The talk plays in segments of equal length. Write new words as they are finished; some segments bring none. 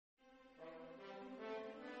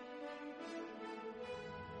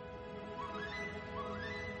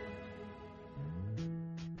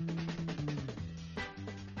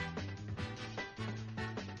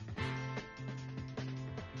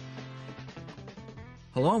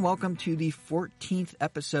Hello and welcome to the 14th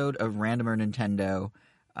episode of Randomer Nintendo.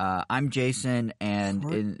 I'm Jason,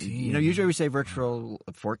 and usually we say virtual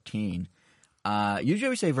 14. Usually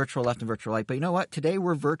we say virtual left and virtual right, but you know what? Today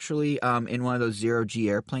we're virtually in one of those zero-G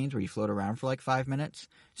airplanes where you float around for like 5 minutes.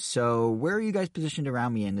 So where are you guys positioned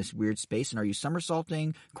around me in this weird space? And are you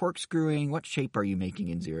somersaulting, corkscrewing? What shape are you making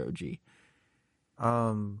in zero-G?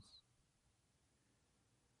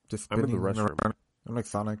 Just I'm in the spinning restroom. around. I'm like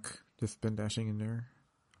Sonic, just spin dashing in there.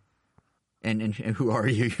 And who are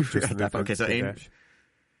you? Okay,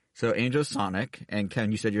 so Angel's Sonic, and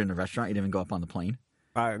Ken, you said you're in the restaurant. You didn't even go up on the plane.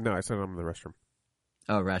 No, I said I'm in the restroom.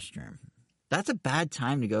 Oh, restroom. That's a bad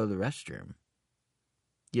time to go to the restroom.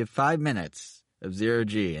 You have 5 minutes of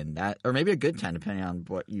zero-G, and that, or maybe a good time depending on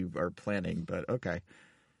what you are planning. But okay,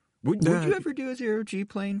 would you ever do a zero-G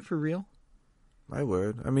plane for real? I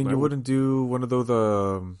would. I mean, you wouldn't do one of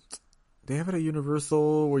those. They have it at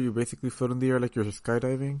Universal where you basically float in the air like you're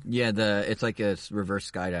skydiving. Yeah, it's like a reverse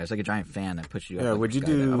skydive. It's like a giant fan that pushes you up. Yeah, like would you skydive.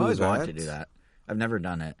 do I've always that? wanted to do that. I've never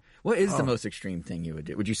done it. What is the most extreme thing you would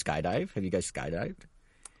do? Would you skydive? Have you guys skydived?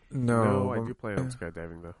 No, I do plan on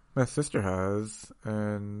skydiving though. My sister has,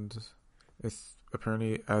 and it's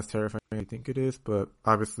apparently as terrifying as I think it is, but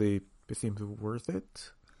obviously it seems worth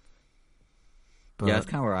it. But, yeah, that's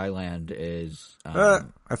kind of where I land is. I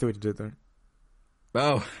see what you did there.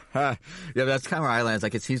 Oh, yeah, that's kind of where I land. It's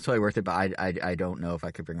like, it seems totally worth it, but I don't know if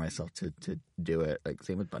I could bring myself to do it. Like,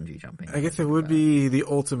 same with bungee jumping. I guess it would be the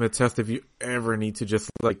ultimate test if you ever need to just,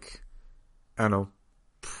 like, I don't know,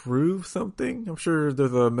 prove something. I'm sure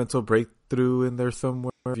there's a mental breakthrough in there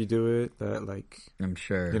somewhere if you do it that, like, I'm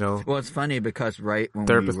sure. You know, well, it's funny because right when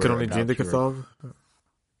therapists can only dream they could solve.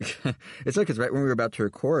 It's like, because right when we were about to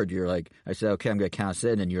record, you're like, I said, okay, I'm going to count us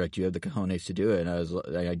in, and you're like, do you have the cojones to do it? And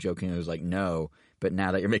I jokingly was like, no. But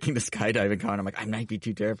now that you're making the skydiving comment, I'm like, I might be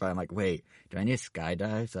too terrified. I'm like, wait, do I need to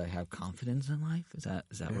skydive so I have confidence in life? Is that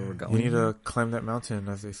where we're going? You need to climb that mountain,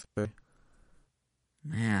 as they say.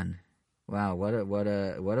 Man, wow, what a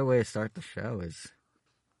way to start the show, is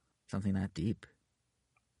something that deep.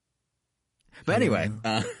 But anyway,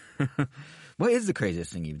 what is the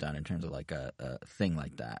craziest thing you've done in terms of like a thing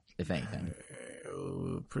like that, if anything?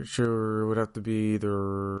 Pretty sure it would have to be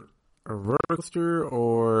either a roller coaster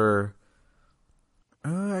or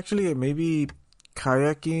actually maybe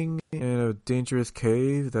kayaking in a dangerous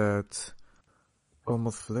cave that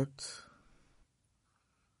almost flipped.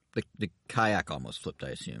 The kayak almost flipped, I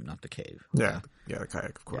assume, not the cave. Yeah, the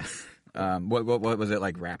kayak, of course. Yeah. What was it,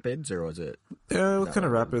 like rapids, or was it? Yeah, it was kind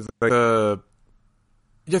of rapids. Like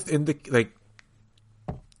just in the like.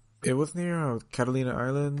 It was near Catalina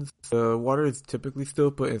Islands. The water is typically still,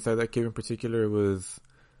 but inside that cave in particular, it was,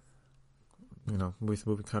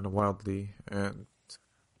 moving kind of wildly, and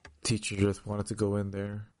teacher just wanted to go in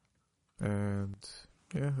there, and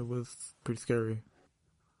yeah, it was pretty scary.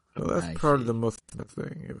 So that's probably the most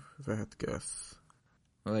thing, if I had to guess.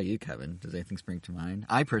 What about you, Kevin? Does anything spring to mind?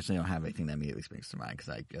 I personally don't have anything that immediately springs to mind because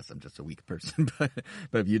I guess I'm just a weak person. But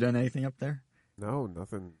have you done anything up there? No,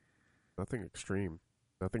 nothing extreme.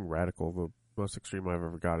 Nothing radical. The most extreme I've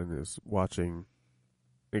ever gotten is watching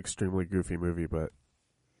an extremely goofy movie, but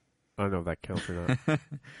I don't know if that counts or not.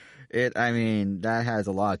 That has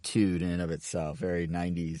a lot of tude in and of itself. Very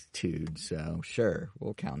 90s tude, so sure,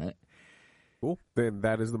 we'll count it. Cool. Then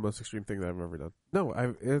that is the most extreme thing that I've ever done. No,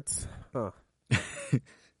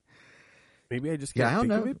 maybe I just can't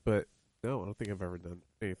think of it, but no, I don't think I've ever done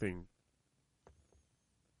anything.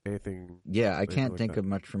 Yeah, I can't think of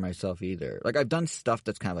much for myself either. Like, I've done stuff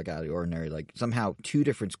that's kind of like out of the ordinary. Like, somehow 2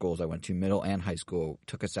 different schools I went to, middle and high school,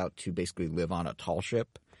 took us out to basically live on a tall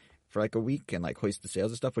ship for like a week and like hoist the sails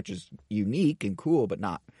and stuff, which is unique and cool, but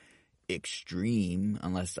not extreme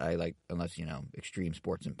unless extreme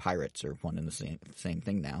sports and pirates are one and the same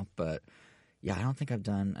thing now. But yeah, I don't think I've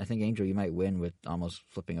done. I think, Angel, you might win with almost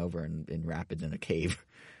flipping over in rapids in a cave.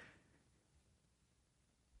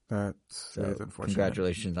 That's unfortunate.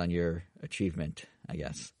 Congratulations on your achievement, I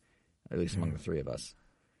guess, at least among the three of us.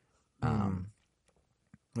 I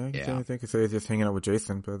guess the only thing I could say is just hanging out with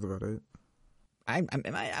Jason, but that's about it. I'm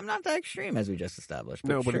not that extreme, as we just established.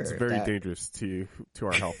 But but it's very dangerous to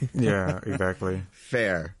our health. Yeah, exactly.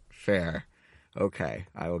 Fair. Okay,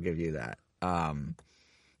 I will give you that. But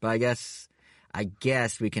I guess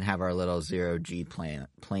we can have our little zero-G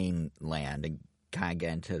plane land and kind of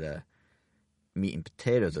get into the meat and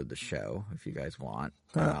potatoes of the show, if you guys want.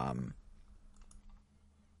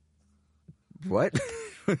 What?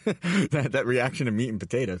 that reaction to meat and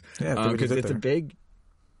potatoes. Yeah, because it's a big...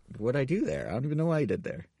 What'd I do there? I don't even know what I did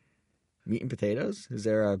there. Meat and potatoes? Is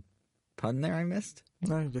there a pun there I missed?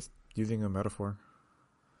 No, just using a metaphor.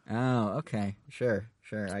 Oh, okay. Sure.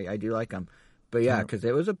 I do like them. But yeah, because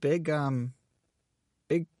it was a big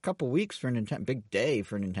couple weeks for Nintendo, big day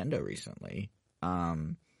for Nintendo recently.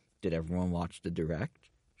 Did everyone watch the Direct?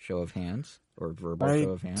 Show of hands or verbal show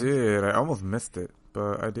of hands? I did. I almost missed it,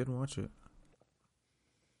 but I did watch it.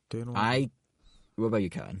 What about you,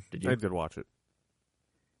 Kevin? Did you? I did watch it.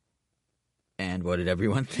 And what did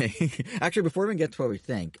everyone think? Actually, before we get to what we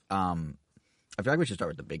think, I feel like we should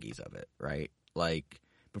start with the biggies of it, right? Like,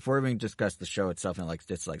 before we even discuss the show itself, and like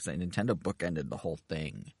just like Nintendo bookended the whole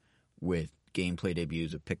thing with gameplay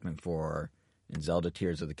debuts of Pikmin 4 and Zelda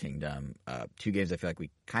Tears of the Kingdom. 2 games I feel like we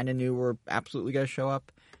kind of knew were absolutely going to show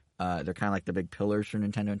up. They're kind of like the big pillars for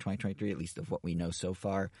Nintendo in 2023, at least of what we know so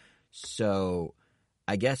far. So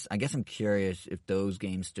I guess I'm curious if those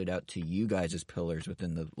games stood out to you guys as pillars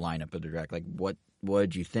within the lineup of the Direct. Like, what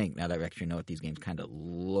did you think now that we actually know what these games kind of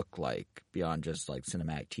look like beyond just like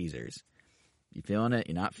cinematic teasers? You feeling it?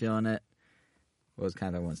 You not feeling it? What was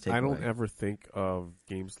kind of everyone's takeaway? I don't ever think of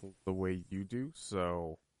games the way you do,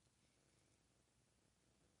 so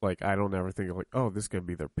like I don't ever think of like, oh, this is gonna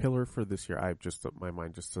be their pillar for this year. My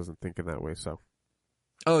mind just doesn't think in that way. So,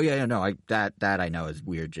 oh yeah, no, that I know is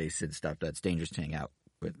weird Jason stuff. That's dangerous to hang out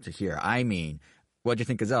with to hear. I mean, what'd you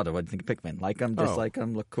think of Zelda? What'd you think of Pikmin? Like them, dislike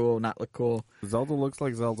them, look cool, not look cool? Zelda looks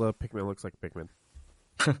like Zelda. Pikmin looks like Pikmin.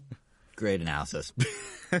 Great analysis.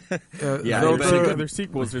 Yeah, Zelda, they're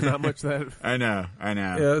sequels. There's not much that I know.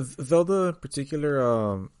 Yeah, Zelda in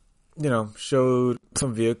particular, showed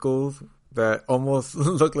some vehicles that almost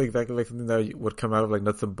looked like exactly like something that would come out of like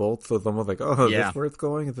Nuts and Bolts. So it's almost like, oh, is this where it's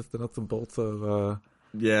going? Is this the Nuts and Bolts of the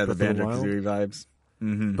Banjo-Kazooie vibes?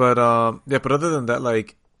 Mm-hmm. But but other than that,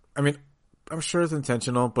 like, I mean, I'm sure it's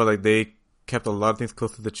intentional, but like they kept a lot of things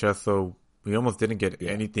close to the chest, so we almost didn't get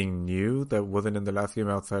anything new that wasn't in the last game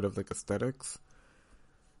outside of like aesthetics.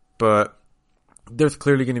 But there's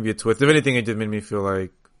clearly going to be a twist. If anything, it just made me feel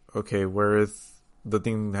like, okay, where is the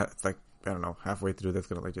thing that's like, I don't know, halfway through that's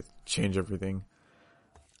going to like just change everything.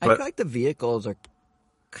 But I feel like the vehicles are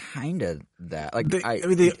kind of that. Like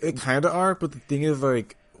they kind of are, but the thing is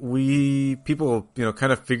like, people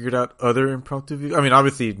kind of figured out other impromptu vehicles. I mean,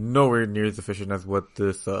 obviously nowhere near as efficient as what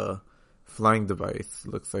this flying device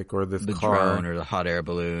looks like, or this car, drone, or the hot air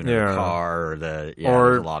balloon, or the car, or there's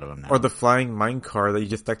a lot of them now. Or the flying mine car that you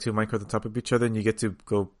just stack 2 mine cars on top of each other and you get to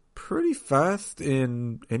go pretty fast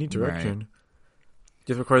in any direction. Right.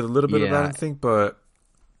 Just requires a little bit of balancing, but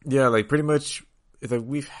yeah, like pretty much it's like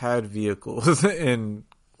we've had vehicles in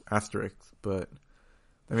Asterix, but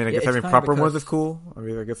I mean, I guess having proper ones is cool. I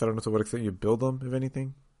mean, I guess I don't know to what extent you build them, if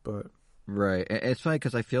anything, but. Right. It's funny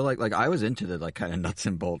because I feel like I was into the like kind of nuts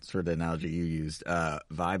and bolts, for the analogy you used,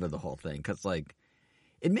 vibe of the whole thing. Because like,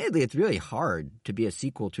 admittedly, it's really hard to be a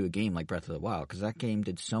sequel to a game like Breath of the Wild, because that game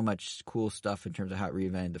did so much cool stuff in terms of how it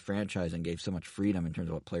reinvented the franchise and gave so much freedom in terms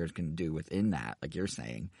of what players can do within that, like you're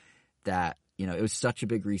saying, that, it was such a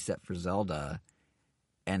big reset for Zelda,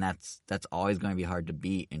 and that's always going to be hard to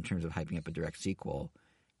beat in terms of hyping up a direct sequel.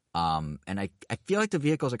 And I feel like the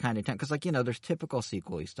vehicles are kind of intense because, like, there's typical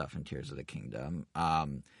sequel-y stuff in Tears of the Kingdom.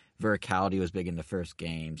 Verticality was big in the first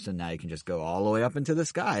game, so now you can just go all the way up into the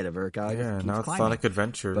sky. The verticality keeps now it's climbing. Sonic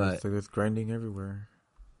Adventure. But, so there's grinding everywhere.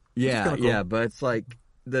 Yeah, cool. But it's like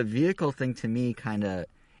the vehicle thing to me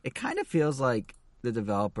it kind of feels like the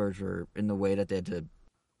developers were, in the way that they had to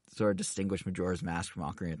sort of distinguish Majora's Mask from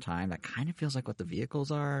Ocarina of Time, that kind of feels like what the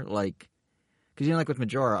vehicles are. Like, because, like with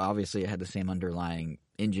Majora, obviously it had the same underlying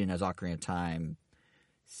engine as Ocarina of Time,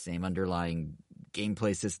 same underlying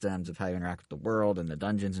gameplay systems of how you interact with the world and the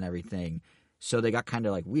dungeons and everything. So they got kind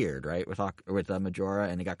of like weird, right, with Majora,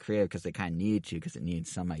 and they got creative because they kind of needed to, because it needed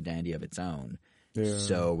some identity of its own. Yeah.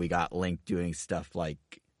 So we got Link doing stuff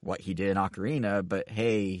like what he did in Ocarina, but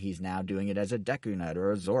hey, he's now doing it as a Deku Nut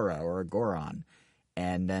or a Zora or a Goron.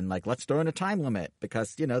 And then, like, let's throw in a time limit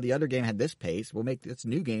because, the other game had this pace. We'll make this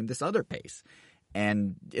new game this other pace.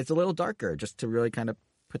 And it's a little darker, just to really kind of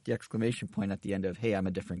put the exclamation point at the end of, hey, I'm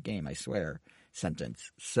a different game, I swear, sentence.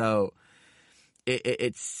 So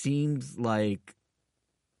it seems like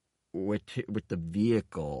with the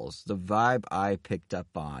vehicles, the vibe I picked up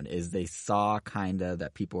on is they saw kind of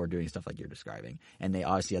that people were doing stuff like you're describing. And they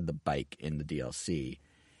obviously had the bike in the DLC.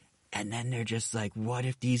 And then they're just like, what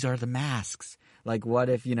if these are the masks? Like, what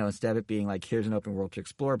if, instead of it being like, here's an open world to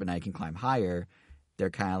explore, but now you can climb higher, they're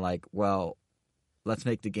kind of like, well, let's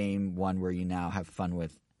make the game one where you now have fun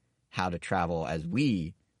with how to travel as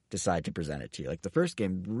we decide to present it to you. Like the first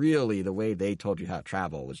game, really, the way they told you how to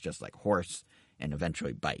travel was just like horse and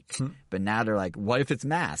eventually bike. But now they're like, what if it's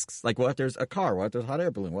masks? Like, what if there's a car? What if there's a hot air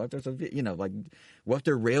balloon? What if there's like, what if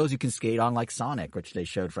there are rails you can skate on like Sonic, which they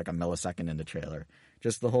showed for like a millisecond in the trailer?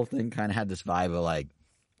 Just the whole thing kind of had this vibe of like,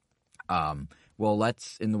 well,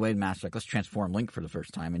 let's, in the way Mass Effect, let's transform Link for the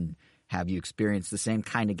first time and have you experience the same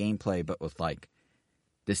kind of gameplay, but with like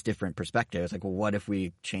this different perspective. It's like, well, what if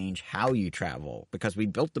we change how you travel? Because we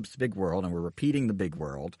built this big world and we're repeating the big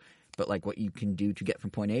world, but like what you can do to get from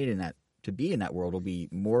point A to be in that world will be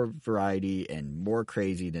more variety and more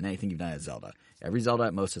crazy than anything you've done at Zelda. Every Zelda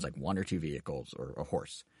at most has like 1 or 2 vehicles or a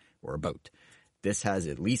horse or a boat. This has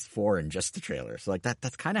at least 4 in just the trailer. So like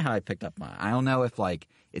that's kind of how I picked up I don't know if like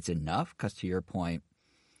it's enough, because to your point,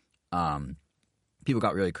 people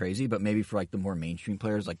got really crazy, but maybe for like the more mainstream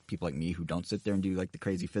players, like people like me who don't sit there and do like the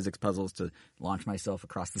crazy physics puzzles to launch myself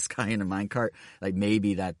across the sky in a minecart, like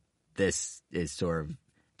maybe that this is sort of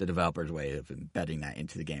the developer's way of embedding that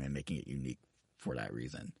into the game and making it unique for that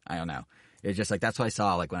reason. I don't know. It's just like, that's what I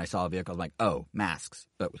saw. Like when I saw a vehicle, I'm like, oh, masks,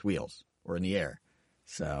 but with wheels or in the air.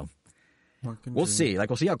 So we'll see. Like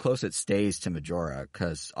we'll see how close it stays to Majora,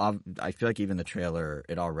 because I feel like even the trailer,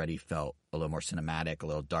 it already felt a little more cinematic, a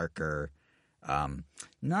little darker.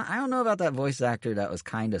 No, I don't know about that voice actor that was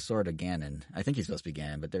kind of sort of Ganon. I think he's supposed to be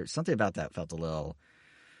Ganon, but there's something about that felt a little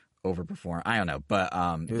overperformed. I don't know, but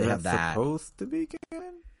they have that supposed to be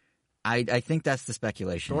Ganon. I think that's the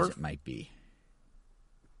speculation. Dorf? Is it might be.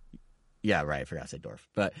 Yeah, right. I forgot to say Dorf,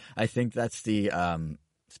 but I think that's the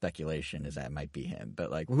speculation, is that it might be him. But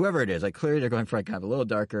like whoever it is, like clearly they're going for like kind of a little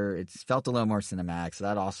darker. It's felt a little more cinematic, so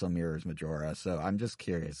that also mirrors Majora. So I'm just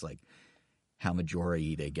curious, like how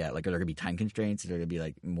Majora-y they get. Like, are there gonna be time constraints? Is there gonna be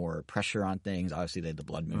like more pressure on things? Obviously, they had the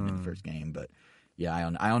Blood Moon in the first game, but yeah,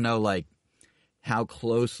 I don't know like how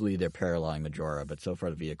closely they're paralleling Majora, but so far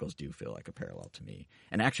the vehicles do feel like a parallel to me.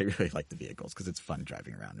 And I actually really like the vehicles because it's fun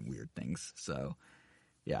driving around in weird things. So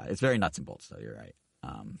yeah, it's very nuts and bolts though. You're right.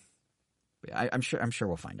 Yeah, I'm sure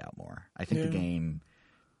we'll find out more. I think the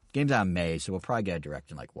game's out in May, so we'll probably get a direct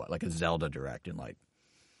in like a Zelda direct in like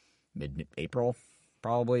mid-April,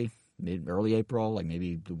 probably early April, like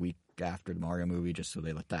maybe the week after the Mario movie, just so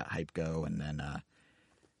they let that hype go and then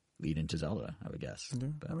lead into Zelda, I would guess. Yeah,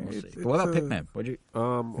 but we'll see. But what about Pikmin? What'd you?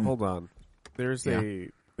 Hold on. There's a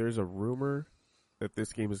rumor that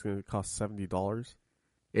this game is going to cost $70.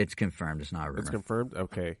 It's confirmed. It's not a rumor. It's confirmed.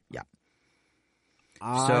 Okay. Yeah.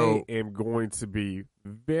 I am going to be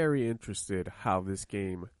very interested how this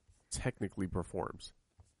game technically performs.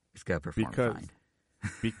 It's gonna perform fine.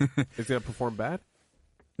 It's gonna perform bad?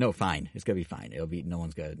 No, fine. It's gonna be fine. It'll be. No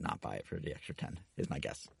one's gonna not buy it for the extra 10. Is my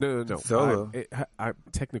guess. No. So I'm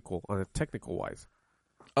technical on a technical wise.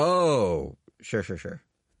 Oh, sure.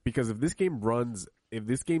 Because if this game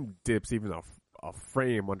dips even a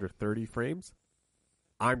frame under 30 frames,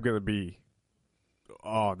 I'm gonna be.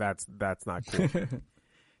 Oh, that's not cool.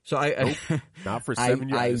 So nope, not for 7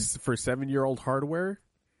 years. For 7-year-old hardware,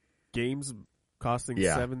 games costing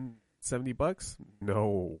 $70.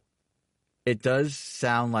 No. It does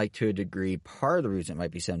sound like, to a degree, part of the reason it might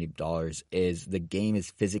be $70 is the game is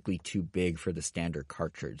physically too big for the standard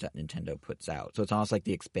cartridge that Nintendo puts out. So it's almost like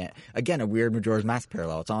again, a weird Majora's Mask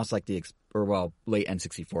parallel. It's almost like late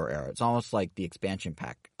N64 era. It's almost like the expansion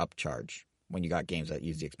pack upcharge when you got games that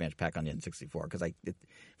use the expansion pack on the N64. Because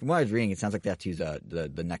from what I was reading, it sounds like they have to use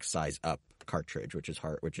the next size up cartridge, which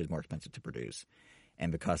is more expensive to produce.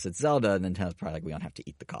 And because it's Zelda, Nintendo's probably like, we don't have to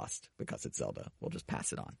eat the cost because it's Zelda. We'll just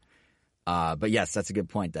pass it on. But yes, that's a good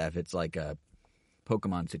point, that if it's like a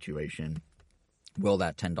Pokemon situation, will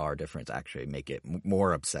that $10 difference actually make it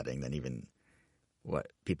more upsetting than even what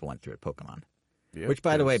people went through at Pokemon? Yep, which,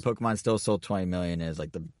 by the way, Pokemon still sold 20 million, is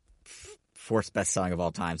like the fourth best selling of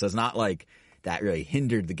all time. So it's not like that really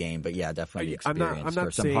hindered the game, but yeah, definitely the experience I'm not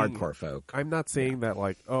for some hardcore folk. I'm not saying that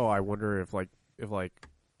like, oh, I wonder if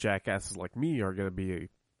jackasses like me are going to be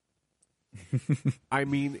I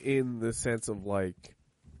mean, in the sense of like,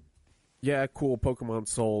 yeah, cool, Pokemon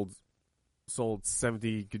sold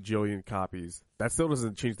 70 gajillion copies. That still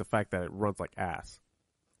doesn't change the fact that it runs like ass.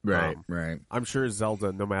 Right. I'm sure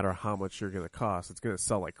Zelda, no matter how much you're going to cost, it's going to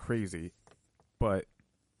sell like crazy. But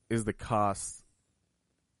will the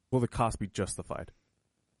cost be justified?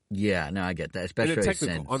 Yeah, no, I get that.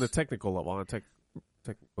 Especially on the technical level,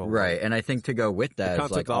 right. And I think to go with that,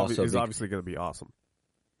 the concept is obviously going to be awesome.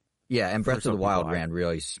 Yeah, and Breath of the Wild ran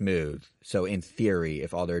really smooth. So in theory,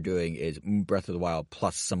 if all they're doing is Breath of the Wild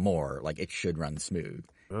plus some more, like it should run smooth.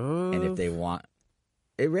 And if they want,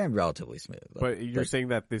 it ran relatively smooth. But you're saying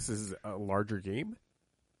that this is a larger game?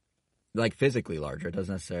 Like physically larger. It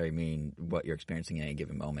doesn't necessarily mean what you're experiencing at any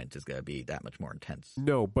given moment is going to be that much more intense.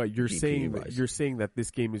 No, but you're saying that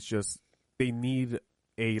this game is just, they need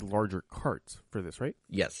a larger cart for this, right?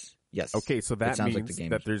 Yes. Okay, so that means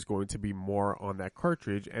that there's going to be more on that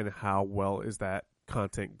cartridge, and how well is that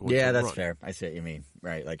content going Yeah, to that's run. fair. I see what you mean.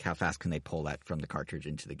 Right, like how fast can they pull that from the cartridge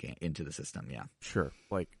into the game, into the system? Yeah. Sure.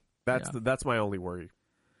 Like that's my only worry.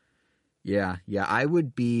 Yeah, I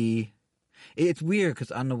would be. It's weird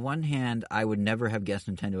because on the one hand, I would never have guessed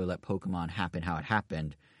Nintendo would let Pokemon happen how it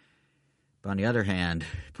happened. But on the other hand,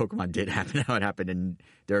 Pokemon did happen how it happened, and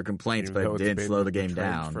there are complaints, Even though but it it's didn't been slow the game the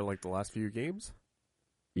trend down. for like the last few games.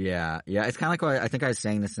 Yeah. It's kind of like what I think I was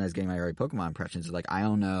saying this, and I was getting my early Pokemon impressions. Like, I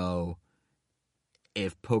don't know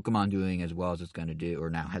if Pokemon doing as well as it's going to do, or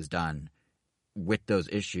now has done, with those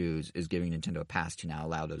issues, is giving Nintendo a pass to now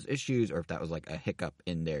allow those issues, or if that was like a hiccup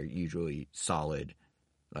in their usually solid,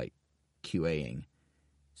 like, QAing.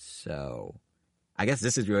 So, I guess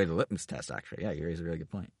this is really the litmus test, actually. Yeah, you raise a really good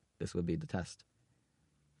point. This would be the test.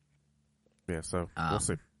 Yeah, so we'll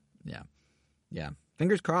see. Yeah.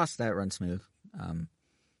 Fingers crossed that runs smooth.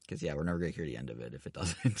 Because, we're never going to hear the end of it if it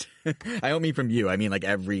doesn't. I don't mean from you. I mean, like,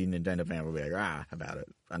 every Nintendo fan will be like, about it,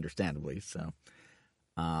 understandably. So,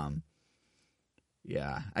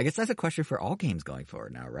 yeah. I guess that's a question for all games going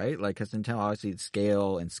forward now, right? Like, because Nintendo, obviously,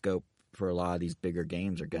 scale and scope for a lot of these bigger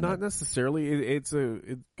games are going to... Not necessarily. It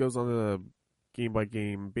goes on a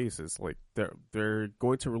game-by-game basis. Like, they're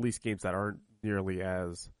going to release games that aren't nearly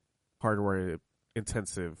as hardware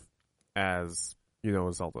intensive as,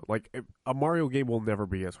 Zelda. Like, a Mario game will never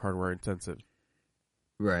be as hardware intensive.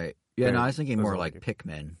 Right. Yeah, no, I was thinking more Zelda like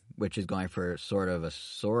Pikmin, which is going for sort of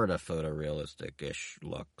photorealistic-ish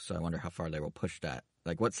look. So I wonder how far they will push that.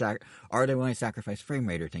 Like, are they willing to sacrifice frame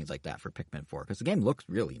rate or things like that for Pikmin 4? Because the game looks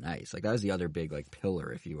really nice. Like, that was the other big, like,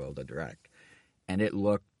 pillar, if you will, the Direct. And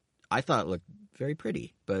I thought it looked very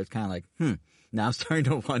pretty, but it's kind of like, Now I'm starting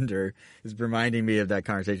to wonder, it's reminding me of that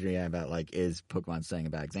conversation we had about, like, is Pokemon setting a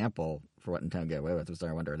bad example for what Nintendo get away with? I'm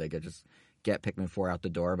starting to wonder, are they going to just get Pikmin 4 out the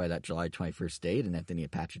door by that July 21st date, and if they need to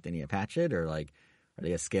patch it, they need to patch it? Or, like, are they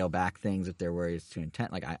going to scale back things if they're worried it's too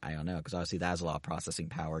intense? Like, I don't know, because obviously that has a lot of processing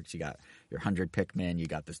power, because you got your 100 Pikmin, you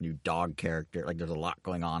got this new dog character. Like, there's a lot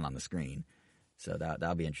going on the screen. So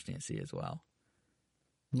that'll be interesting to see as well.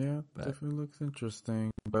 Yeah, definitely looks interesting,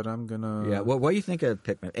 but I'm gonna... Yeah, what do you think of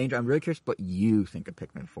Pikmin? Angel, I'm really curious what you think of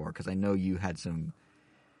Pikmin 4, because I know you had some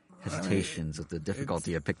hesitations with the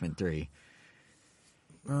difficulty of Pikmin 3.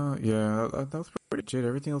 Yeah, that was pretty legit.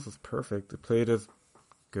 Everything else was perfect. It played as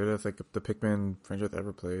good as, like, the Pikmin franchise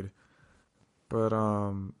ever played. But,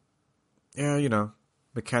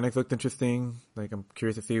 mechanics looked interesting. Like, I'm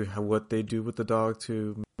curious to see what they do with the dog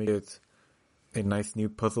to make it a nice new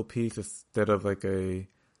puzzle piece instead of, like, a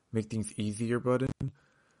make things easier button.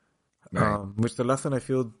 Right. Which the last one I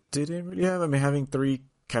feel didn't really have. I mean, having 3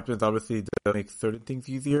 captains obviously does make certain things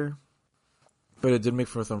easier, but it did make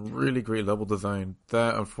for some really great level design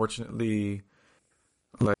that unfortunately,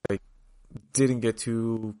 like, didn't get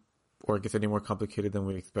too, or I guess any more complicated than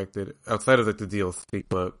we expected outside of, like, the DLC.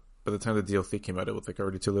 But by the time the DLC came out, it was, like,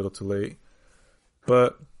 already too little too late.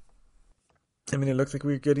 But I mean, it looks like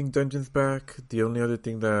we're getting dungeons back. The only other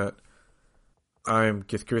thing that I'm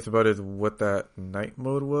just curious about is what that night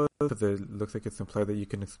mode was, because it looks like it's implied that you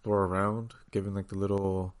can explore around, given, like, the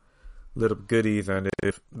little goodies, and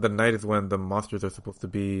if the night is when the monsters are supposed to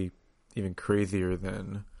be even crazier,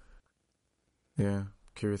 then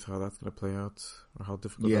curious how that's going to play out, or how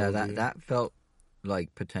difficult that will be. That felt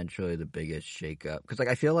like potentially the biggest shakeup, because, like,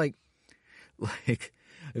 I feel like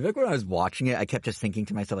when I was watching it, I kept just thinking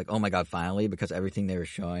to myself, like, oh my god, finally, because everything they were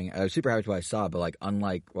showing, I was super happy with what I saw, but, like,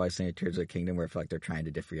 unlike what I was saying at Tears of the Kingdom, where I feel like they're trying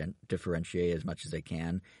to differentiate as much as they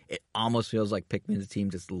can, it almost feels like Pikmin's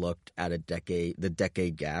team just looked at the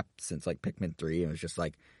decade gap since, like, Pikmin 3, and was just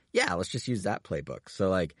like, yeah, let's just use that playbook. So,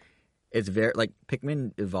 like, it's very, like,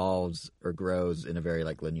 Pikmin evolves or grows in a very,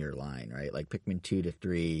 like, linear line, right? Like, Pikmin 2 to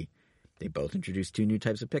 3, they both introduced 2 new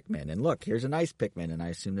types of Pikmin. And look, here's an ice Pikmin, and I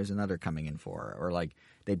assume there's another coming in 4. Or, like,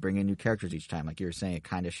 they bring in new characters each time. Like you were saying, it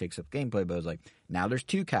kind of shakes up gameplay, but it was like, now there's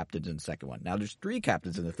 2 captains in the second one. Now there's 3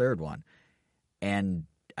 captains in the third one. And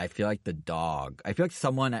I feel like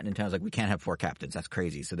someone at Nintendo's like, we can't have 4 captains. That's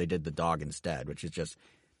crazy. So they did the dog instead, which is just,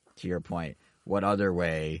 to your point, what other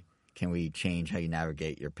way can we change how you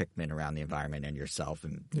navigate your Pikmin around the environment and yourself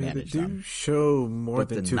and manage them? They do show more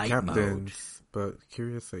than 2 captains. Mode. But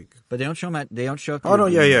curious, like... But they don't show them. They don't show. Oh no!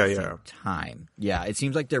 Yeah. Time. Yeah, it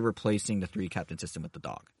seems like they're replacing the 3 captain system with the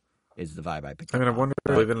dog. Is the vibe I picked up. I mean, I on. wonder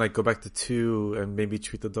if they'll even, like, go back to 2 and maybe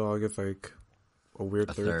treat the dog as, like, a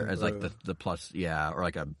weird third as like the plus, or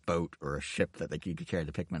like a boat or a ship that you could carry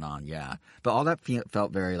the Pikmin on. Yeah, but all that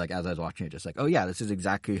felt very, like, as I was watching it, just like, oh yeah, this is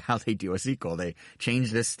exactly how they do a sequel. They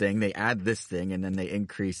change this thing, they add this thing, and then they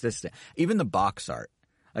increase this thing. Even the box art.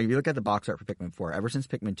 Like, if you look at the box art for Pikmin 4, ever since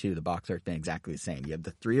Pikmin 2, the box art's been exactly the same. You have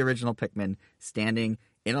the 3 original Pikmin standing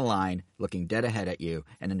in a line, looking dead ahead at you,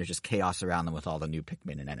 and then there's just chaos around them with all the new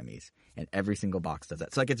Pikmin and enemies. And every single box does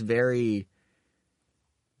that. So, like, it's very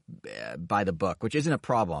by the book, which isn't a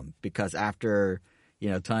problem, because after,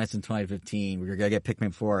 Times in 2015, we were going to get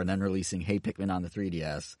Pikmin 4 and then releasing Hey Pikmin on the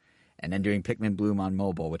 3DS, and then doing Pikmin Bloom on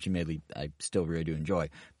mobile, which admittedly I still really do enjoy.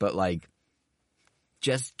 But, like,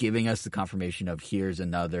 just giving us the confirmation of here's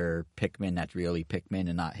another Pikmin that's really Pikmin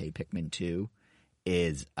and not Hey Pikmin 2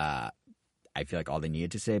 is, I feel like all they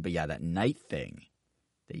needed to say. But yeah, that night thing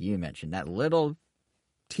that you mentioned, that little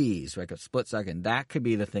tease, like a split second, that could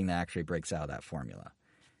be the thing that actually breaks out of that formula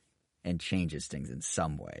and changes things in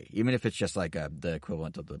some way. Even if it's just like the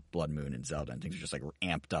equivalent of the Blood Moon in Zelda, and things are just like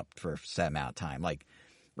amped up for a set amount of time. Like,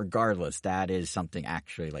 regardless, that is something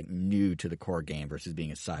actually like new to the core game versus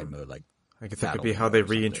being a side mode. Like, I guess that could be how they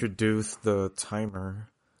reintroduce the timer.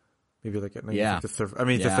 Maybe like at night. Yeah. Just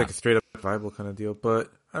like a straight up survival kind of deal.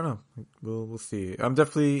 But I don't know. We'll see. I'm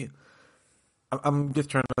just trying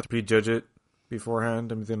not to prejudge it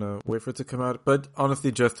beforehand. I'm gonna wait for it to come out. But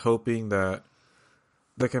honestly, just hoping that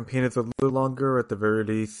the campaign is a little longer, or at the very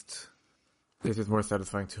least, it is more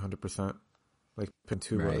satisfying 200%. Like Pin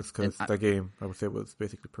 2 was, because that game, I would say, was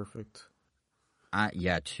basically perfect.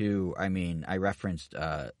 Yeah, too. I mean, I referenced,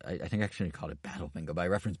 I think I actually called it Battle Bingo, but I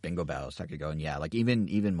referenced Bingo Battle a second ago, and yeah, like even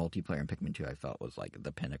multiplayer in Pikmin 2 I felt was like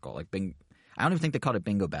the pinnacle. Like I don't even think they called it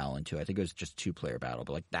Bingo Battle in 2. I think it was just 2-player battle,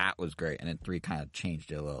 but like that was great, and then 3 kind of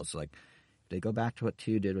changed it a little. So like, if they go back to what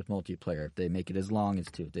 2 did with multiplayer, if they make it as long as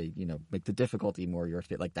 2, if they, make the difficulty more your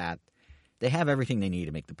fit like that, they have everything they need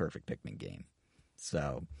to make the perfect Pikmin game.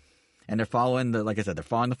 So... And they're following they're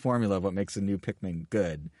following the formula of what makes a new Pikmin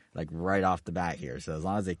good, like right off the bat here. So as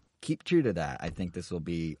long as they keep true to that, I think this will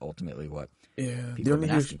be ultimately what people have been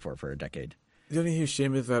asking for a decade. The only huge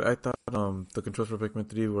shame is that I thought the controls for Pikmin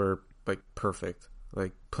 3 were like perfect.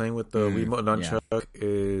 Like playing with the Wiimote nunchuck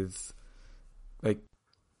is like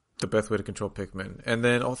the best way to control Pikmin. And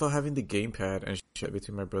then also having the gamepad and shit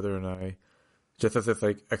between my brother and I, just as this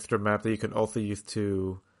like extra map that you can also use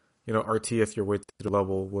to RTS your way through the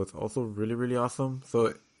level, was also really, really awesome. So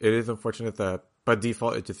it is unfortunate that by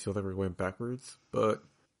default it just feels like we're going backwards. But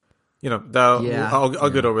I'll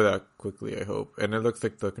get over that quickly, I hope. And it looks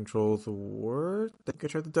like the controls work. I think I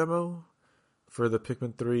tried the demo for the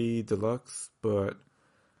Pikmin 3 Deluxe, but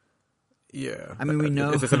yeah. I mean, we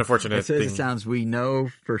know it's just an unfortunate thing. It sounds, we know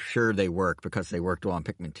for sure they work because they worked well on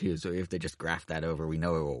Pikmin 2. So if they just graft that over, we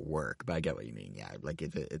know it will work. But I get what you mean. Yeah, like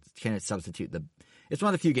it's can it substitute It's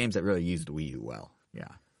one of the few games that really used the Wii U well. Yeah.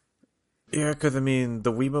 Yeah, because, I mean,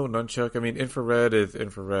 the Wiimote nunchuck, I mean, infrared is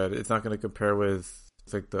infrared. It's not going to compare with,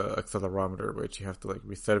 like, the accelerometer, which you have to, like,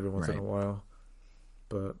 reset every once in a while.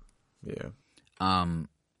 But, yeah.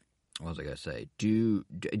 What was I going to say? Do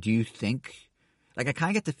you think... Like, I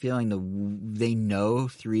kind of get the feeling they know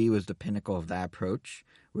 3 was the pinnacle of that approach,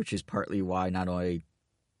 which is partly why not only,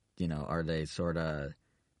 are they sort of...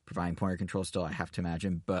 providing pointer control still, I have to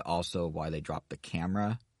imagine, but also why they dropped the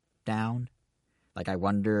camera down. Like, I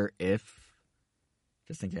wonder if,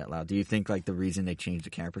 just thinking out loud, do you think, like, the reason they changed the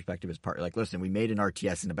camera perspective is partly, like, listen, we made an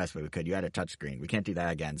RTS in the best way we could. You had a touchscreen. We can't do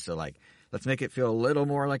that again. So, like, let's make it feel a little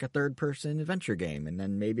more like a third-person adventure game, and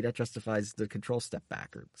then maybe that justifies the control step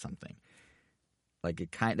back or something. Like,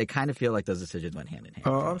 they kind of feel like those decisions went hand in hand.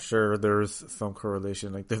 Oh, I'm sure there's some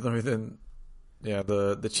correlation. Like, there's no reason,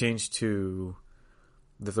 the change to...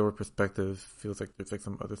 this over perspective feels like there's like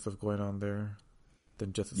some other stuff going on there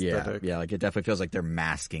than just aesthetic. Yeah, like it definitely feels like they're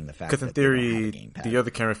masking the fact because in theory the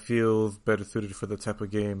other camera feels better suited for the type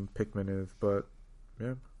of game Pikmin is, but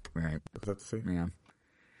yeah, right. We'll have to see. Yeah,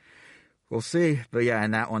 we'll see. But yeah,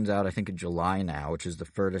 and that one's out I think in July now, which is the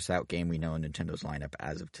furthest out game we know in Nintendo's lineup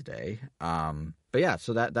as of today. But yeah,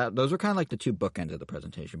 so that those are kind of like the 2 bookends of the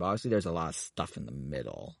presentation. But obviously, there's a lot of stuff in the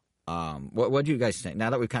middle. What do you guys think?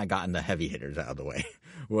 Now that we've kind of gotten the heavy hitters out of the way,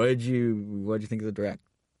 what did you think of the Direct?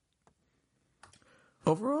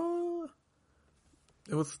 Overall,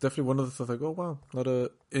 it was definitely one of the stuff like, oh wow, a lot of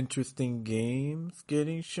interesting games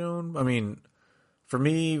getting shown. I mean, for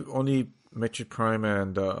me, only Metroid Prime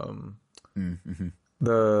and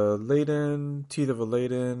the Layton, Teeth of a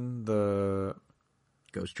Layton, the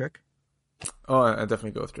Ghost Trick. Oh, and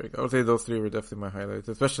definitely Ghost Trick. I would say those 3 were definitely my highlights,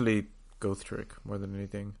 especially Ghost Trick more than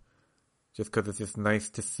anything. Just because it's just nice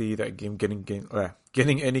to see that game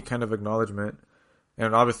getting any kind of acknowledgement.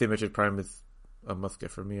 And obviously Metroid Prime is a must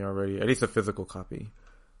get for me already, at least a physical copy.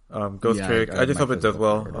 Ghost Trick, I just hope it does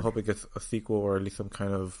well. I hope it gets a sequel or at least some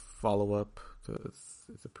kind of follow-up, because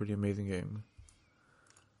it's a pretty amazing game.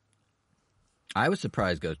 I was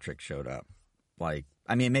surprised Ghost Trick showed up. Like,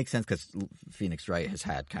 I mean, it makes sense because Phoenix Wright has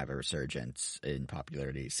had kind of a resurgence in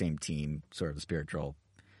popularity. Same team, sort of the spiritual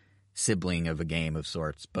sibling of a game of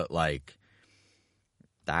sorts, but like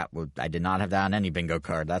I did not have that on any bingo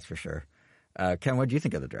card, that's for sure. Ken, what do you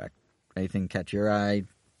think of the direct? Anything catch your eye?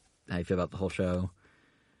 How you feel about the whole show?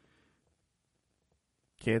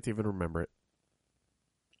 Can't even remember it.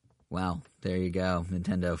 Wow, there you go.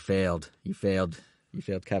 Nintendo failed. You failed,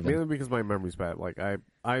 Kevin. Mainly because my memory's bad. Like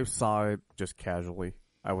I saw it just casually.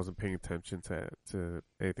 I wasn't paying attention to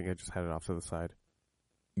anything. I just had it off to the side.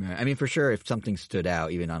 Right. I mean, for sure, if something stood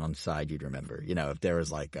out, even on the side, you'd remember. You know, if there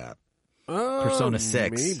was like a Persona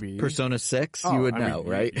 6. Maybe. Persona 6, you would know,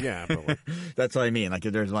 right? Yeah, but like, that's what I mean. Like,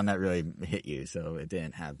 if there's one that really hit you, so it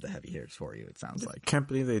didn't have the heavy hitters for you, it sounds like. Can't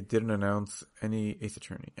believe they didn't announce any Ace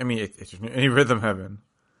Attorney. I mean, Ace Attorney, any Rhythm Heaven.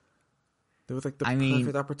 It was like the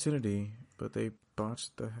perfect opportunity, but they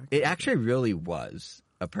botched the heck. It actually really was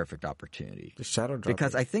a perfect opportunity. The shadow drop.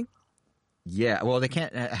 Because I think, yeah, well, they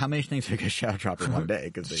can't. How many things are going to shadow drop in one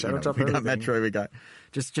day? Because we got Metroid, we got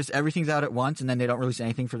just everything's out at once, and then they don't release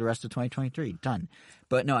anything for the rest of 2023. Done.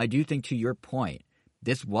 But no, I do think, to your point,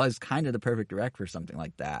 this was kind of the perfect direct for something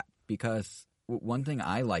like that. Because one thing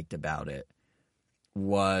I liked about it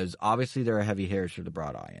was obviously there are heavy hitters for the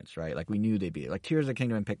broad audience, right? Like we knew they'd be like Tears of the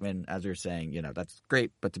Kingdom and Pikmin, as you're saying, you know, that's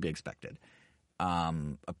great, but to be expected.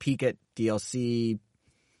 A peek at DLC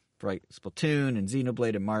for like Splatoon and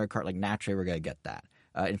Xenoblade and Mario Kart, like naturally we're going to get that.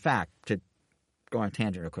 In fact, to go on a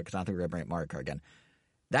tangent real quick, because I don't think we're going to bring up Mario Kart again,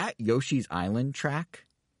 that Yoshi's Island track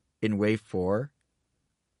in Wave 4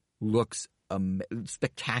 looks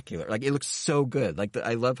spectacular. Like it looks so good. Like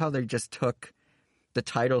I love how they just took the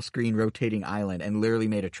title screen rotating island and literally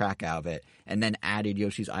made a track out of it and then added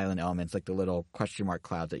Yoshi's Island elements like the little question mark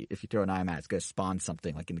clouds that if you throw an eye at, it's going to spawn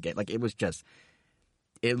something like in the game. Like it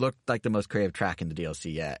looked like the most creative track in the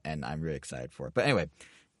DLC yet, and I'm really excited for it. But anyway,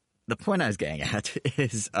 the point I was getting at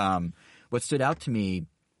is what stood out to me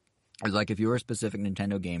is like if you were a specific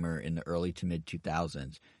Nintendo gamer in the early to mid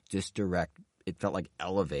 2000s, this direct, it felt like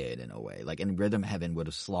elevated in a way. Like, and Rhythm Heaven would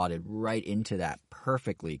have slotted right into that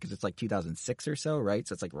perfectly because it's like 2006 or so, right?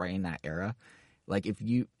 So it's like right in that era. Like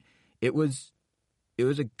it was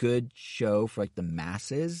a good show for like the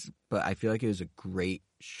masses, but I feel like it was a great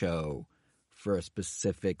show for a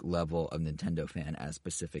specific level of Nintendo fan at a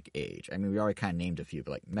specific age. I mean, we already kind of named a few,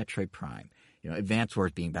 but like Metroid Prime, you know, Advance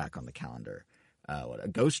Wars being back on the calendar, a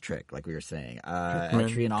Ghost Trick, like we were saying,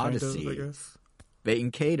 Etrian Odyssey, I guess.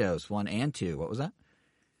 Baten Kaitos 1 and 2. What was that?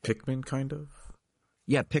 Pikmin, kind of.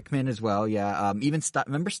 Yeah, Pikmin as well. Yeah, even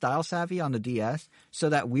remember Style Savvy on the DS? So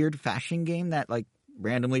that weird fashion game that like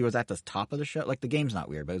randomly was at the top of the show. Like the game's not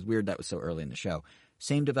weird, but it was weird that was so early in the show.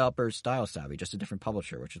 Same developer, Style Savvy, just a different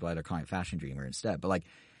publisher, which is why they're calling it Fashion Dreamer instead. But like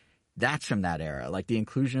that's from that era. Like the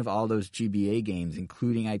inclusion of all those GBA games,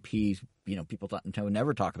 including IPs, you know, people thought Nintendo would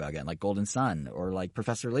never talk about again, like Golden Sun or like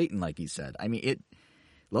Professor Layton, like you said. I mean,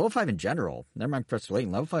 Level 5 in general, never mind Professor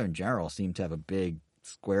Layton, Level 5 in general seemed to have a big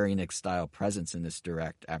Square Enix-style presence in this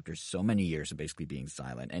direct after so many years of basically being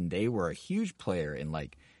silent. And they were a huge player in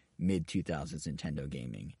like mid-2000s Nintendo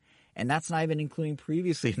gaming. And that's not even including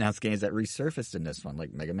previously announced games that resurfaced in this one,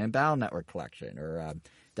 like Mega Man Battle Network Collection or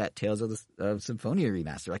that Tales of Symphonia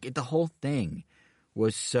remaster. Like the whole thing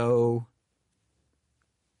was so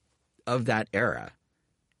of that era.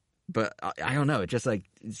 But I don't know, it just like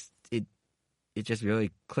it just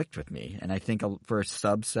really clicked with me. And I think for a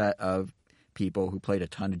subset of people who played a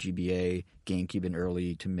ton of GBA, GameCube, and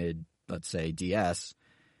early to mid, let's say, DS,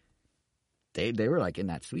 they were like in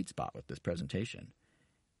that sweet spot with this presentation.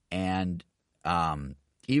 And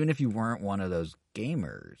even if you weren't one of those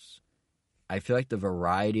gamers, I feel like the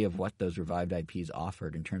variety of what those revived IPs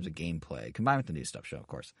offered in terms of gameplay, combined with the new stuff show, of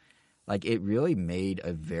course, like it really made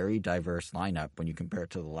a very diverse lineup when you compare it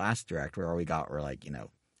to the last direct where all we got were like, you know,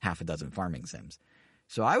 half a dozen farming sims.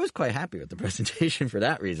 So I was quite happy with the presentation for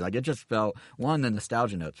that reason. Like it just felt, one, the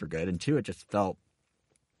nostalgia notes were good, and two, it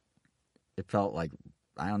felt like,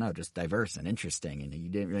 I don't know, just diverse and interesting, and you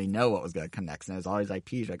didn't really know what was going to come next. And there's all these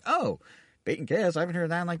IPs like, oh, Baten Kaitos, I haven't heard of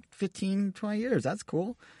that in like 15, 20 years. That's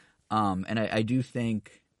cool. And I do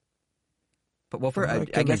think, but well,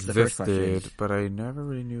 I guess the first question is, but I never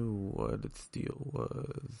really knew what its deal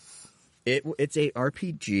was. It's a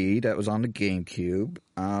RPG that was on the GameCube,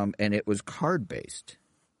 and it was card-based.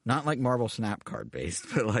 Not like Marvel Snap card-based,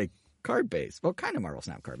 but like card-based. Well, kind of Marvel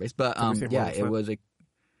Snap card-based. But yeah, it was a...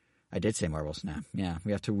 I did say Marvel Snap. Yeah,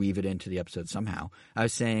 we have to weave it into the episode somehow. I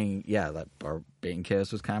was saying, yeah, that Baten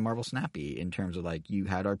Kaitos was kind of Marvel Snappy in terms of like you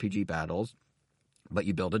had RPG battles, but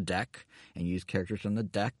you build a deck and use characters from the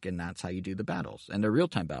deck, and that's how you do the battles. And they're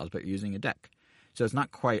real-time battles, but you're using a deck. So it's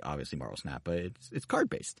not quite obviously Marvel Snap, but it's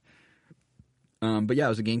card-based. But yeah, it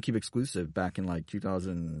was a GameCube exclusive back in like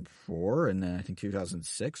 2004, and then I think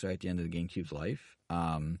 2006, right at the end of the GameCube's life.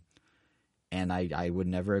 And I would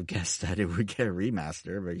never have guessed that it would get a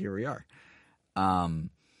remaster, but here we are.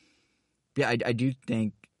 Yeah, I do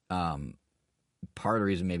think part of the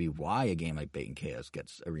reason maybe why a game like Baten Chaos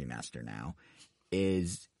gets a remaster now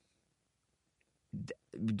is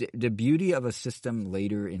the beauty of a system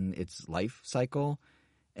later in its life cycle.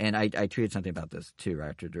 And I tweeted something about this too right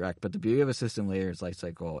after Direct, but the beauty of a system later in its life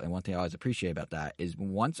cycle, and one thing I always appreciate about that, is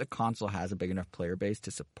once a console has a big enough player base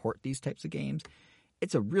to support these types of games,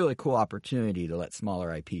 it's a really cool opportunity to let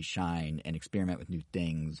smaller IPs shine and experiment with new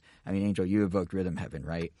things. I mean, Angel, you evoked Rhythm Heaven,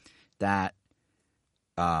 right? That,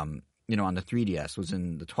 on the 3DS, was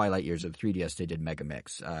in the twilight years of the 3DS, they did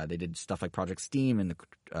Megamix. They did stuff like Project Steam in the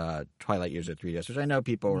twilight years of the 3DS, which I know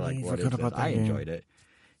people were like, what is this? I enjoyed it.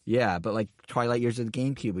 Yeah, but like twilight years of the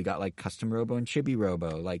GameCube, we got like Custom Robo and Chibi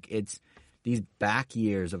Robo. Like it's these back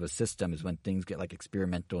years of a system is when things get like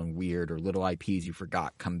experimental and weird, or little IPs you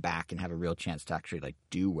forgot come back and have a real chance to actually like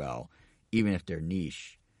do well, even if they're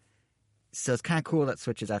niche. So it's kind of cool that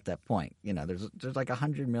Switch is at that point. There's like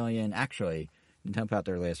 100 million. Actually, Nintendo put out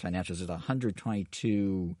their latest financials. There's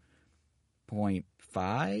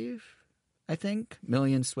 122.5, I think,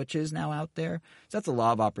 million Switches now out there. So that's a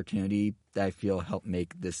lot of opportunity that I feel helped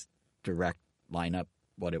make this Direct lineup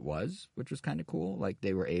what it was, which was kind of cool. Like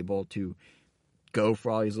they were able to go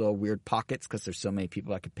for all these little weird pockets because there's so many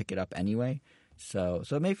people that could pick it up anyway. So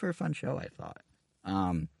it made for a fun show, I thought.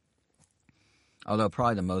 Although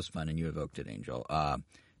probably the most fun, and you evoked it, Angel,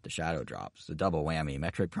 the Shadow Drops, the double whammy,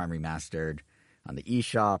 Metroid Prime Remastered on the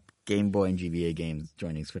eShop, Game Boy and GBA games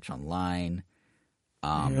joining Switch Online.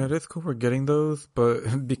 Yeah, it is cool for getting those,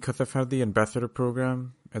 but because I've had the ambassador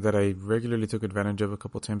program that I regularly took advantage of a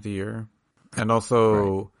couple times a year, and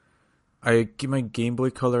also I keep my Game Boy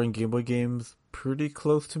Color and Game Boy games pretty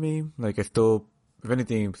close to me. Like I still, if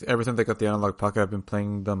anything, ever since I got the Analog Pocket, I've been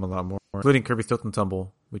playing them a lot more, including Kirby Tilt and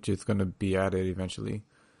Tumble, which is going to be added eventually.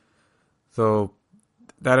 So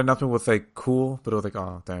that announcement was like cool, but it was like,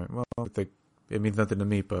 oh damn, well, it's like it means nothing to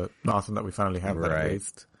me, but awesome that we finally have that at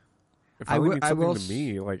least. It finally means something to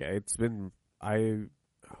me. Like it's been, when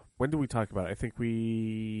did we talk about it? I think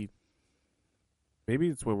maybe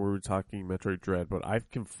it's when we were talking Metroid Dread, but I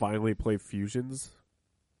can finally play Fusions.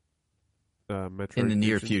 Metroid in the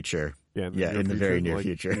near Fusion. future. Yeah, in the very near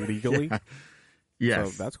future. Legally. Yeah.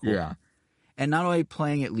 So that's cool. Yeah. And not only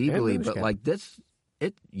playing it legally, but like this,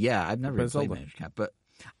 I've never even played Minish Cap, but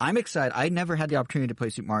I'm excited. I never had the opportunity to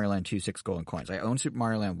play Super Mario Land 2 6 Golden Coins. I own Super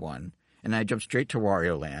Mario Land 1. And I jumped straight to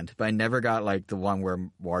Wario Land, but I never got like the one where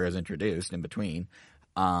Wario's introduced in between.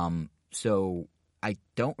 So I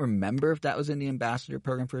don't remember if that was in the ambassador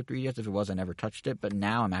program for 3DS. If it was, I never touched it. But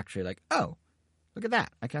now I'm actually like, oh, look at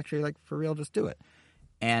that. I can actually like for real just do it.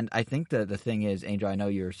 And I think that the thing is, Angel, I know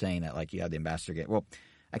you were saying that like you have the ambassador game. Well,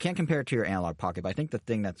 I can't compare it to your Analog Pocket, but I think the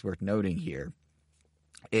thing that's worth noting here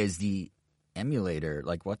is the emulator,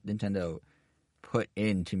 like what Nintendo put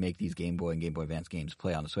in to make these Game Boy and Game Boy Advance games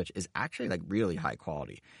play on the Switch is actually like really high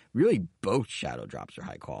quality. Really, both Shadow Drops are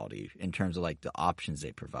high quality in terms of like the options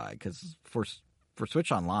they provide. Because for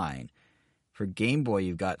Switch Online, for Game Boy,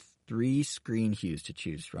 you've got 3 screen hues to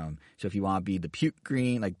choose from. So if you want to be the puke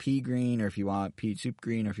green, like pea green, or if you want pea soup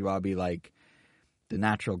green, or if you want to be like the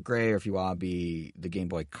natural gray, or if you want to be the Game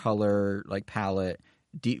Boy Color like palette.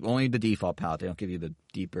 Only the default palette. They don't give you the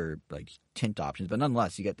deeper like tint options, but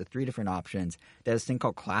nonetheless, you get the 3 different options. There's this thing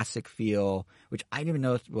called Classic Feel, which I didn't even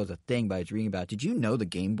know was a thing, but I was reading about it. Did you know the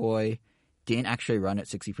Game Boy didn't actually run at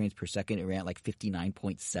 60 frames per second? It ran at like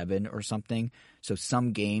 59.7 or something. So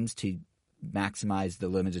some games, to maximize the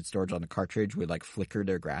limited storage on the cartridge, would like flicker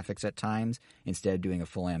their graphics at times instead of doing a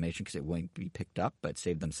full animation because it wouldn't be picked up, but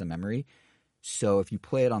saved them some memory. So if you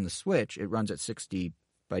play it on the Switch, it runs at 60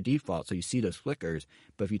 by default, so you see those flickers,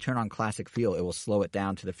 but if you turn on Classic Feel, it will slow it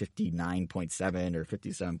down to the 59.7 or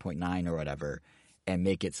 57.9 or whatever, and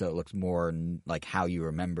make it so it looks more like how you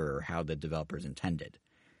remember or how the developers intended.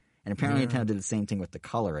 And apparently Nintendo did the same thing with the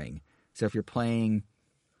coloring. So if you're playing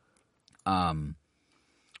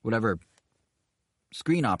whatever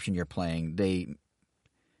screen option you're playing,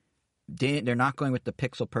 they're not going with the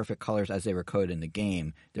pixel perfect colors as they were coded in the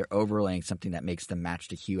game. They're overlaying something that makes them match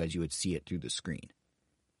the hue as you would see it through the screen.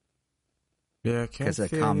 Yeah, because a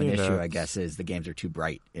common issue, I guess, is the games are too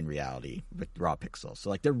bright in reality with raw pixels.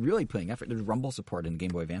 So, like, they're really putting effort. There's Rumble support in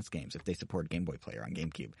Game Boy Advance games if they support Game Boy Player on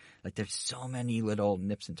GameCube. Like, there's so many little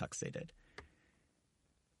nips and tucks they did.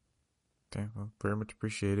 Okay, well, very much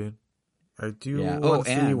appreciated. I do want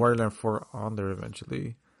to see Wario Land 4 on there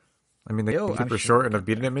eventually. I mean, they keep it short, and I've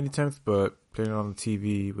beaten it many times, but playing it on the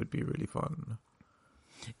TV would be really fun.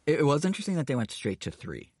 It was interesting that they went straight to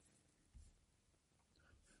 3.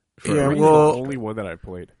 Yeah, Three's well- the only one that I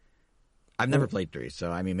played. I've never played 3,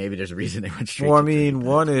 so I mean, maybe there's a reason they went straight Well, I to 3. mean,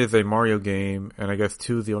 1 is a Mario game, and I guess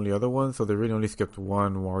 2 is the only other one, so they really only skipped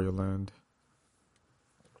 1 Wario Land.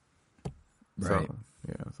 Right. So,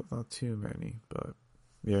 yeah, so not too many, but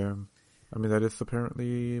yeah. I mean, that is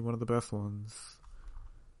apparently one of the best ones.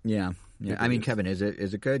 Yeah. It I mean, is. Kevin, is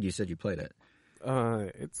it good? You said you played it.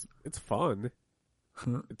 It's fun.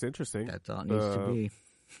 It's interesting. That's all it needs to be.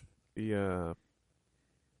 The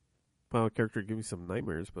final character gives me some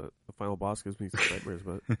nightmares, but the final boss gives me some nightmares.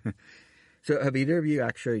 But So, have either of you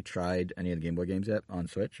actually tried any of the Game Boy games yet on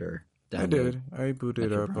Switch or I download? did. I booted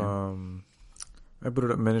Metro up, Prime. I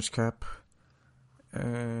booted up Minish Cap,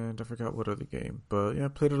 and I forgot what other game, but yeah, I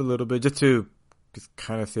played it a little bit just to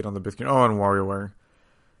kind of see it on the big screen. Oh, and WarioWare.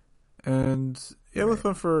 And yeah, it was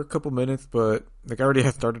fun for a couple minutes, but like I already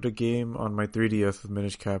had started a game on my 3DS with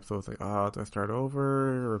Minish Cap, so I was like, do I start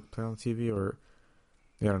over or play on TV or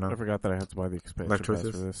yeah, I don't know. I forgot that I have to buy the expansion Life pass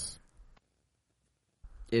choices. for this.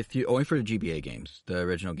 If you only for the GBA games, the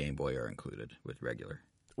original Game Boy are included with regular.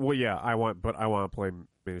 Well, yeah, I want to play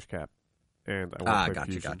Minish Cap, and I want to play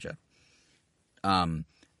Fusion. Gotcha.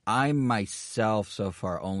 I myself so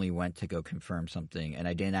far only went to go confirm something, and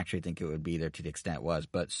I didn't actually think it would be there to the extent it was.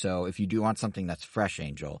 But so if you do want something that's fresh,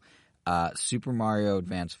 Angel, Super Mario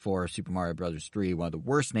Advance 4, Super Mario Brothers 3, one of the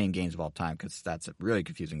worst named games of all time because that's a really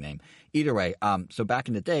confusing name. Either way, so back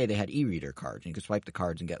in the day they had e-reader cards, and you could swipe the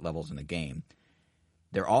cards and get levels in the game.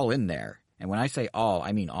 They're all in there. And when I say all,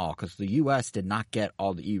 I mean all, because the U.S. did not get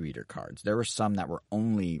all the e-reader cards. There were some that were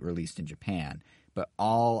only released in Japan, but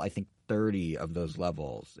all, I think, 30 of those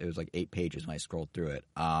levels, it was like 8 pages when I scrolled through it,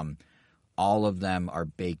 all of them are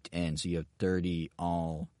baked in. So you have 30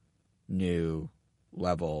 all new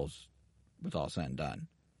levels with all said and done.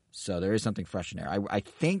 So there is something fresh in there. I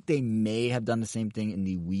think they may have done the same thing in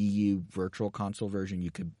the Wii U Virtual Console version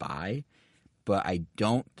you could buy, but I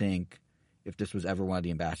don't think if this was ever one of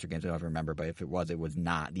the Ambassador games, I don't remember, but if it was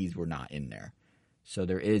not. These were not in there. So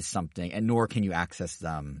there is something, and nor can you access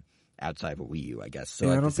them outside of a Wii U, I guess. So yeah,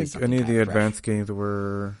 like, I don't this is think something any of the kind fresh. advanced games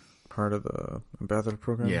were part of the Ambassador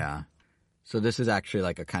program. Yeah. So this is actually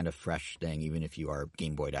like a kind of fresh thing, even if you are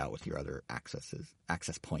Game Boy'd out with your other access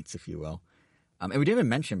points, if you will. And we didn't even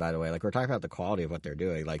mention, by the way, like we're talking about the quality of what they're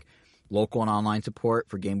doing, like local and online support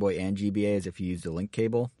for Game Boy and GBA as if you use the link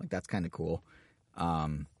cable. Like that's kind of cool.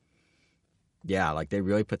 Yeah, like they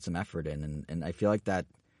really put some effort in, and I feel like that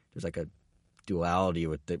there's like a duality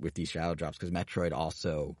with these shadow drops because Metroid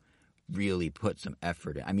also really put some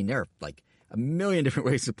effort in. I mean, there are like a million different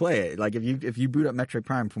ways to play it. Like if you boot up Metroid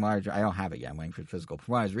Prime, from what I don't have it yet, I'm waiting for the physical.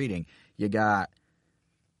 From what I was reading, you got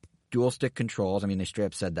dual stick controls. I mean, they straight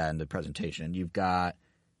up said that in the presentation. You've got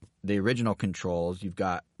the original controls. You've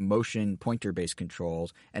got motion pointer-based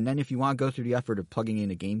controls. And then if you want to go through the effort of plugging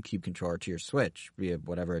in a GameCube controller to your Switch via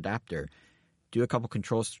whatever adapter, do a couple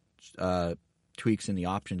controls tweaks in the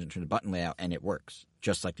options and turn the button layout, and it works,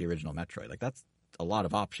 just like the original Metroid. Like, that's a lot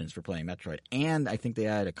of options for playing Metroid. And I think they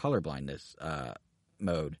added a colorblindness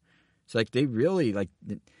mode. So, like, they really, like,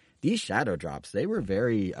 these shadow drops, they were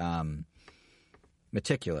very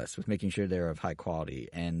meticulous with making sure they're of high quality.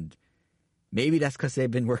 And maybe that's because they've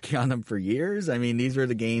been working on them for years. I mean, these were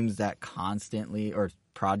the games that constantly, or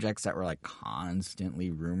projects that were, like, constantly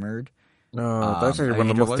rumored. No, that's actually one of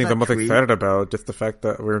Angel, the most was things that I'm most tweet? excited about. Just the fact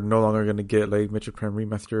that we're no longer going to get like Metroid Prime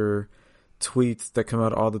Remaster tweets that come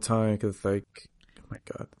out all the time. Because like, oh my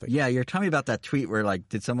god, like, Yeah, you're telling me about that tweet where, like,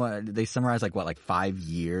 did they summarize, like, what, like 5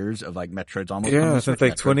 years of, like, Metroid's almost coming yeah, to since Switch,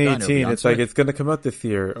 like Metroid's done, it'll be 2018, on it's like Switch. it's going to come out this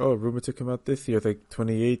year. Oh, rumored to come out this year. It's like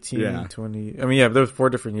 2018, Yeah. 20. I mean, yeah, there's 4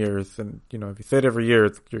 different years, and you know, if you say it every year,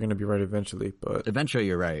 you're going to be right eventually. But Eventually,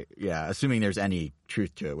 you're right. Yeah, assuming there's any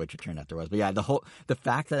truth to it, which it turned out there was. But yeah, the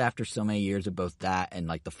fact that after so many years of both that and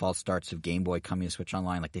like the false starts of Game Boy coming to Switch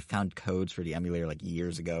Online, like they found codes for the emulator like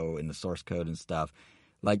years ago in the source code and stuff.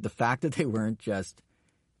 Like the fact that they weren't just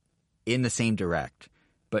in the same direct,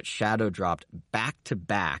 but shadow dropped back to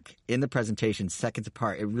back in the presentation, seconds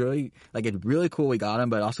apart. It's really cool we got them,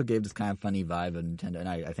 but it also gave this kind of funny vibe of Nintendo. And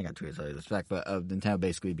I think I tweeted something to this effect, but of Nintendo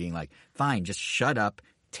basically being like, fine, just shut up,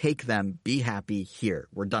 take them, be happy, here,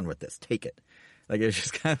 we're done with this, take it. Like, it was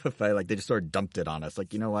just kind of a fight. Like, they just sort of dumped it on us.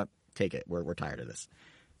 Like, you know what? Take it. We're tired of this.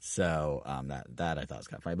 So, that I thought was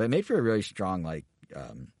kind of funny. But it made for a really strong, like,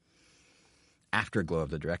 afterglow of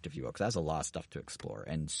the Direct, if you will, because that's a lot of stuff to explore.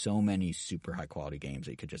 And so many super high-quality games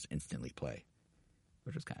that you could just instantly play,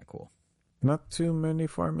 which was kind of cool. not too many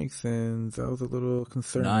farming sims. That was a little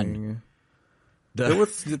concerning. There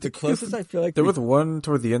was the closest I feel like there was one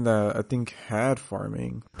toward the end that I think had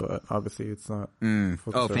farming, but obviously it's not.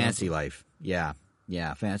 Fantasy Life. Yeah,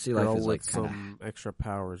 Fantasy Life is like some extra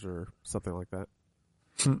powers or something like that.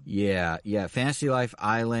 Yeah. Fantasy Life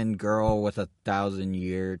Island Girl with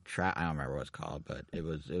 1,000-year trap. I don't remember what it's called, but it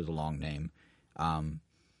was a long name.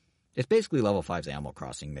 It's basically level 5's Animal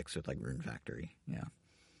Crossing mixed with like Rune Factory. Yeah,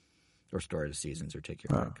 or Story of the Seasons, or take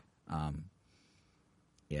your pick.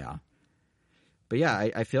 Yeah. But yeah,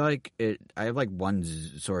 I feel like I have like one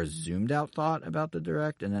sort of zoomed out thought about the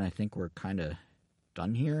Direct, and then I think we're kind of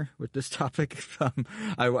done here with this topic.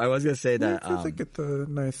 I was gonna say that. I feel like it's a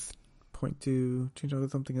nice point to change out to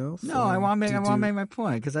something else. No, I want to make my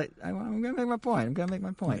point because I'm gonna make my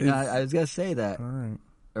point. No, I was gonna say that. All right.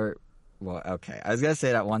 I was gonna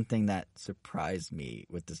say that one thing that surprised me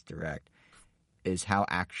with this Direct is how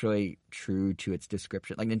actually true to its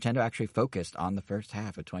description. Like, Nintendo actually focused on the first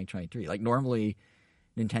half of 2023. Like, normally,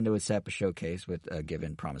 Nintendo would set up a showcase with a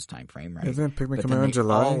given promised time frame, right? Isn't Pikmin coming out in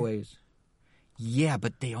July? Yeah,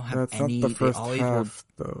 but they don't have That's any... not the first half,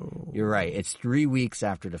 though. You're right. It's 3 weeks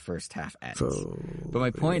after the first half ends. But my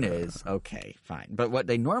point is, okay, fine. But what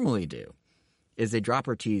they normally do is they drop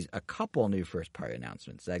or tease a couple new first-party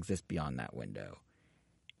announcements that exist beyond that window.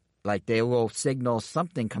 Like, they will signal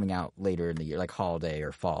something coming out later in the year, like holiday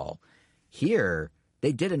or fall. Here,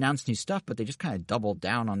 they did announce new stuff, but they just kind of doubled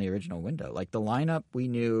down on the original window. Like, the lineup we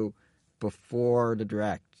knew before the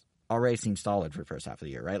Direct already seemed solid for the first half of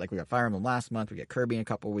the year, right? Like, we got Fire Emblem last month, we get Kirby in a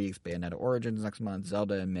couple weeks, Bayonetta Origins next month,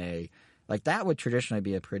 Zelda in May. Like, that would traditionally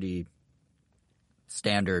be a pretty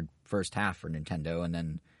standard first half for Nintendo. And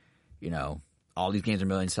then, you know, all these games are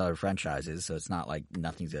million-seller franchises, so it's not like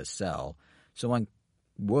nothing's going to sell. So one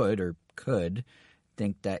would or could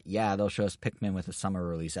think that, yeah, they'll show us Pikmin with a summer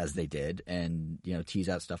release as they did and, you know, tease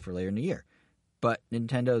out stuff for later in the year. But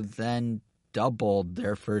Nintendo then doubled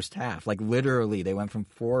their first half. Like, literally, they went from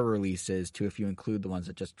 4 releases to, if you include the ones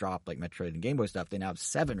that just dropped, like Metroid and Game Boy stuff, they now have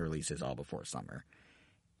 7 releases all before summer.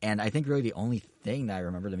 And I think really the only thing that I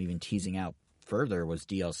remember them even teasing out further was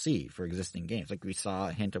DLC for existing games. Like, we saw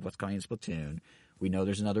a hint of what's coming in Splatoon. We know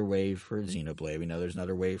there's another wave for Xenoblade. We know there's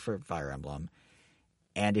another wave for Fire Emblem.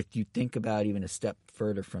 And if you think about even a step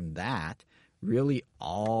further from that, really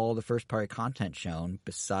all the first-party content shown,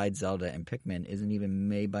 besides Zelda and Pikmin, isn't even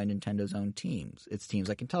made by Nintendo's own teams. It's teams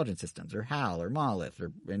like Intelligent Systems or HAL or Monolith,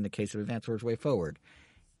 or in the case of Advance Wars Way Forward.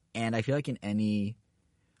 And I feel like in any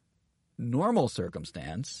normal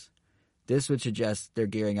circumstance, this would suggest they're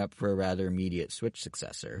gearing up for a rather immediate Switch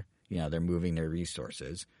successor. You know, they're moving their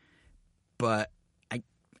resources. But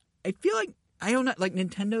I feel like, I don't know, like,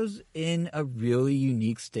 Nintendo's in a really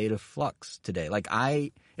unique state of flux today. Like,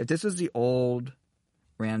 if this was the old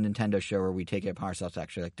random Nintendo show where we take it upon ourselves to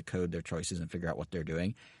actually, like, decode their choices and figure out what they're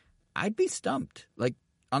doing, I'd be stumped. Like,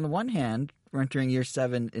 on the one hand, we're entering year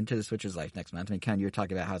 7 into the Switch's life next month. I mean, Ken, you're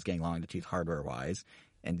talking about how it's getting long in the tooth hardware-wise.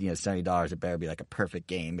 And, you know, $70, it better be, like, a perfect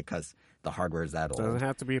game because the hardware is that old. It doesn't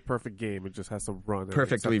have to be a perfect game. It just has to run.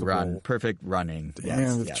 Perfectly run. Perfect running.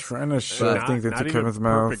 Damn, yes. Trying to shove things into Kevin's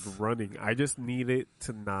mouth. Perfect running. I just need it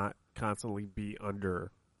to not constantly be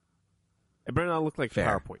under. It better not look like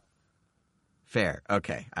Fair. PowerPoint. Fair.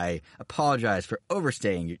 Okay. I apologize for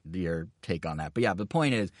overstaying your take on that. But yeah, the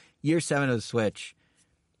point is, year 7 of the Switch,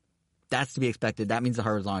 that's to be expected. That means the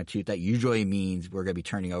hardware's long in the tooth. That usually means we're going to be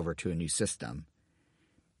turning over to a new system.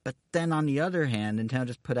 But then on the other hand, Nintendo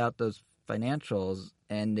just put out those financials,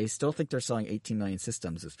 and they still think they're selling 18 million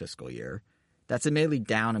systems this fiscal year. That's admittedly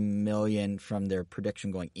down 1 million from their prediction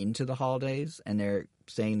going into the holidays, and they're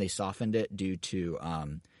saying they softened it due to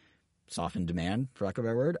softened demand, for lack of a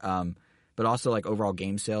better word. But also, like, overall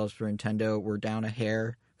game sales for Nintendo were down a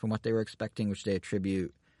hair from what they were expecting, which they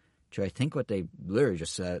attribute to, I think, what they literally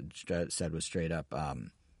just said was straight up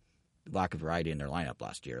lack of variety in their lineup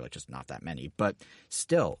last year, like just not that many. But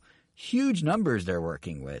still, huge numbers they're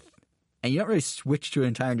working with. And you don't really switch to an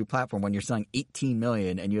entire new platform when you're selling 18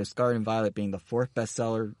 million and you have Scarlet and Violet being the 4th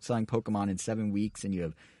bestseller selling Pokemon in 7 weeks, and you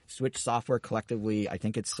have Switch software collectively, I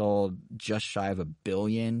think it's sold just shy of 1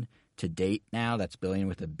 billion to date now. That's billion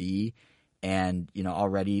with a B. And, you know,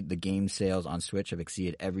 already the game sales on Switch have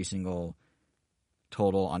exceeded every single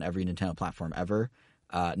total on every Nintendo platform ever.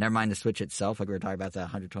 Never mind the Switch itself, like we were talking about, that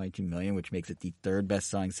 122 million, which makes it the 3rd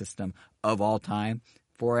best-selling system of all time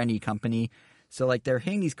for any company. So, like, they're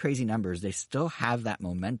hitting these crazy numbers. They still have that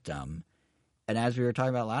momentum. And as we were talking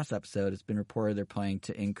about last episode, it's been reported they're planning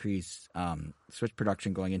to increase Switch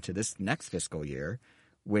production going into this next fiscal year,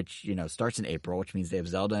 which, you know, starts in April, which means they have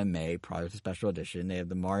Zelda in May, probably with a special edition. They have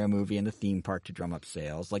the Mario movie and the theme park to drum up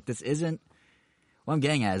sales. Like, this isn't... what I'm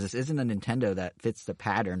getting at is this isn't a Nintendo that fits the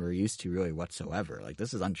pattern we're used to really whatsoever. Like,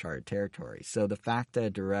 this is uncharted territory. So the fact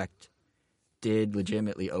that Direct did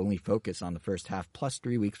legitimately only focus on the first half plus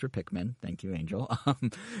 3 weeks for Pikmin. Thank you, Angel.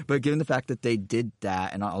 But given the fact that they did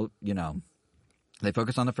that and all, they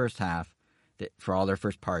focused on the first half for all their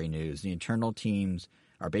first party news. The internal teams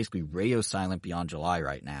are basically radio silent beyond July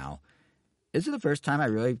right now. This is the first time I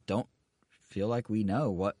really don't feel like we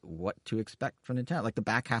know what to expect from Nintendo. Like, the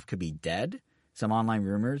back half could be dead. Some online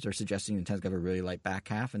rumors are suggesting Nintendo's got a really light back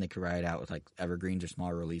half and they could ride it out with like evergreens or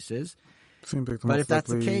smaller releases. Seems like the But most if that's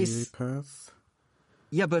the likely case, path.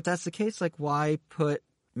 yeah, but if that's the case, like, why put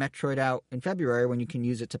Metroid out in February when you can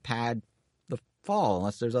use it to pad the fall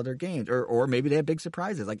unless there's other games? Or maybe they have big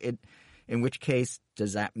surprises. Like, in which case,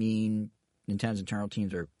 does that mean Nintendo's internal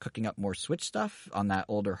teams are cooking up more Switch stuff on that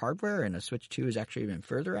older hardware and a Switch 2 is actually even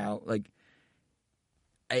further out? Like,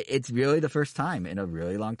 it's really the first time in a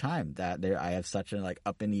really long time that I have such a, like,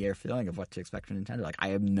 up in the air feeling of what to expect from Nintendo. Like, I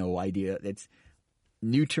have no idea. It's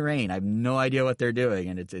new terrain. I have no idea what they're doing,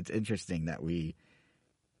 and it's interesting that we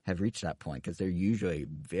have reached that point because they're usually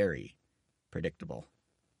very predictable.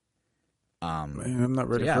 Man, I'm not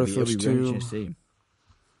ready so yeah, for a Switch it'll be really 2. interesting to see.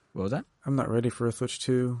 What was that? I'm not ready for a Switch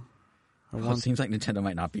 2. It seems like Nintendo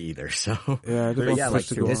might not be either. So Yeah, I just want yeah, Switch like,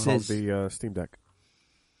 to go this on. is- the Steam Deck.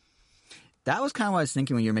 that was kind of what I was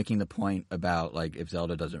thinking when you're making the point about, like, if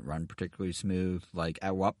Zelda doesn't run particularly smooth. Like,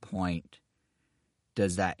 at what point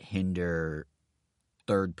does that hinder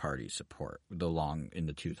third-party support, the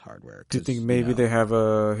long-in-the-tooth hardware? Do you 'Cause, think maybe know, they have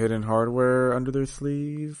a hidden hardware under their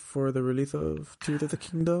sleeve for the release of Tears of the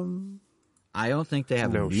Kingdom? I don't think they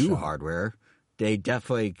have No new shot. hardware. They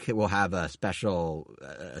definitely will have a special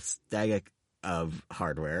aesthetic of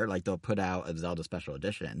hardware. Like, they'll put out a Zelda Special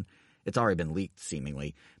Edition. It's already been leaked,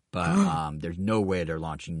 seemingly. But there's no way they're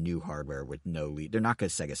launching new hardware with no leak. They're not going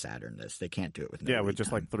to Sega Saturn this. They can't do it with no Yeah, with lead just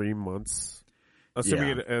time. like 3 months.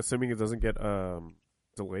 Assuming it doesn't get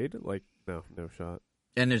delayed, like no shot.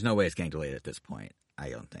 And there's no way it's getting delayed at this point, I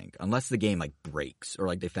don't think. Unless the game, like, breaks or,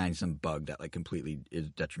 like, they find some bug that, like, completely is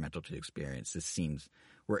detrimental to the experience. This seems...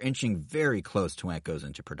 We're inching very close to when it goes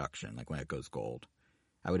into production, like when it goes gold.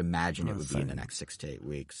 I would imagine it would be in the next 6 to 8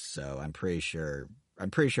 weeks. So I'm pretty sure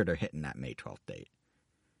they're hitting that May 12th date.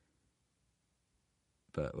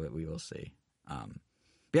 But we will see.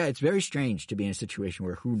 Yeah, it's very strange to be in a situation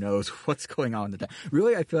where who knows what's going on.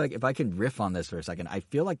 Really, I feel like if I can riff on this for a second, I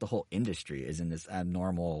feel like the whole industry is in this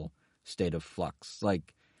abnormal state of flux.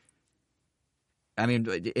 Like, I mean,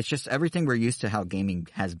 it's just everything we're used to how gaming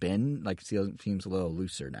has been, like, seems a little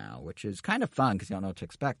looser now, which is kind of fun because you don't know what to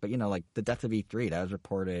expect. But, like, the death of E3, that was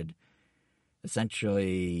reported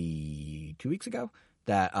essentially 2 weeks ago,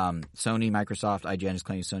 that Sony, Microsoft, IGN is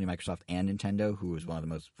claiming Sony, Microsoft, and Nintendo, who was one of the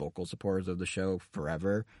most vocal supporters of the show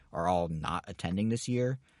forever, are all not attending this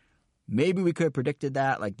year. Maybe we could have predicted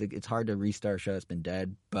that. Like, it's hard to restart a show that's been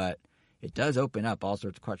dead, but it does open up all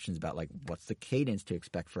sorts of questions about, like, what's the cadence to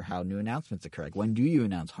expect for how new announcements occur? Like, when do you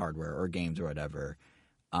announce hardware or games or whatever?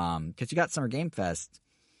 Because you got Summer Game Fest,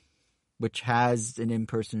 which has an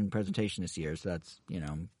in-person presentation this year, so that's,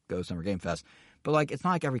 go Summer Game Fest. But, like, it's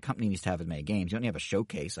not like every company needs to have as many games. You don't have a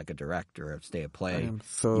showcase like a Direct or a State of Play.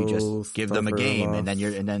 You just give them a game, and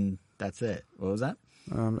then that's it. What was that?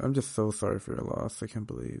 I'm just so sorry for your loss. I can't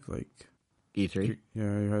believe, like, E3?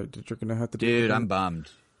 you're gonna have to do Dude, it. I'm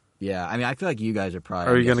bummed. Yeah, I mean, I feel like you guys are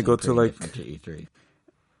probably... Are you gonna go to, like... to E3?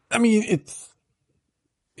 I mean,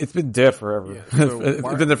 it's been dead forever. Yeah, so it's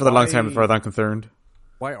been there for a long time as far as I'm concerned.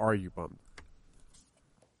 Why are you bummed?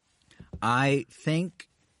 I think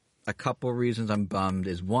a couple reasons I'm bummed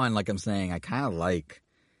is, one, like I'm saying, I kind of like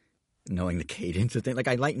knowing the cadence of things. Like,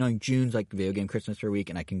 I like knowing June's like video game Christmas for a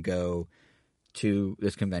week, and I can go to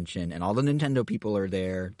this convention, and all the Nintendo people are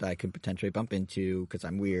there that I could potentially bump into because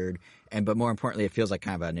I'm weird. But more importantly, it feels like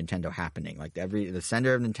kind of a Nintendo happening. Like, the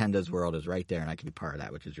center of Nintendo's world is right there, and I can be part of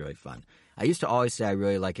that, which is really fun. I used to always say I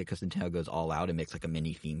really like it because Nintendo goes all out and makes like a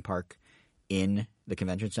mini theme park in the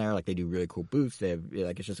convention center. Like, they do really cool booths. They have,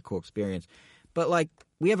 like, it's just a cool experience. But, like,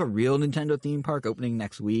 we have a real Nintendo theme park opening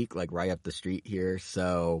next week, like, right up the street here.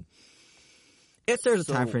 So if there's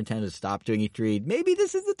a time for Nintendo to stop doing E3, maybe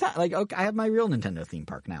this is the time. Like, okay, I have my real Nintendo theme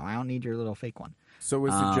park now. I don't need your little fake one. So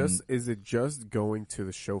is it just going to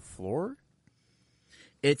the show floor?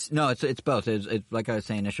 It's both. It's like I was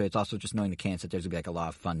saying initially. It's also just knowing the cadence that there's gonna be like a lot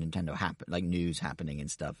of fun Nintendo news happening and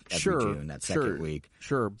stuff every June that second week.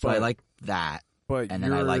 Sure, So I like that, but and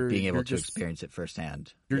then I like being able to just experience it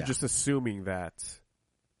firsthand. You're just assuming that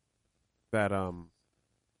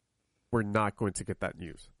we're not going to get that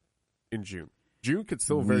news in June. June could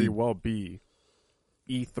still very well be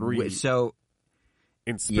E3. So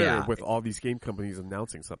in spirit Yeah. with all these game companies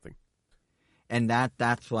announcing something. And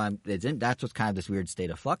that's why that's what's kind of this weird state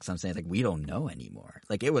of flux. I'm saying, like, we don't know anymore.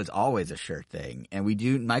 Like, it was always a sure thing. And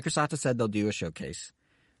Microsoft has said they'll do a showcase.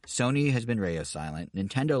 Sony has been radio silent.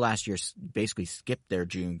 Nintendo last year basically skipped their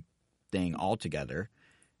June thing altogether.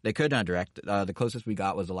 They could have done a direct. The closest we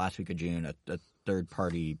got was the last week of June, a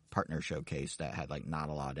third-party partner showcase that had, like, not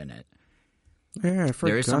a lot in it. Yeah, I forgot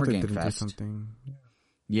There is Summer they Game didn't do Fest. something.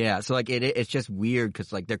 Yeah, so like it's just weird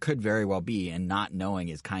because like there could very well be, and not knowing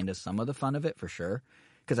is kind of some of the fun of it for sure.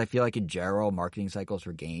 Because I feel like in general, marketing cycles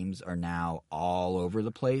for games are now all over the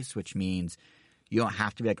place, which means you don't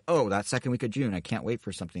have to be like, oh, that second week of June, I can't wait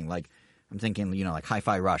for something. Like I'm thinking, like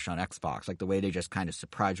Hi-Fi Rush on Xbox, like the way they just kind of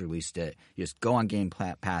surprise released it. You just go on Game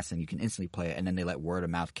Pass and you can instantly play it, and then they let word of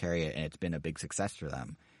mouth carry it, and it's been a big success for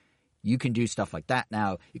them. You can do stuff like that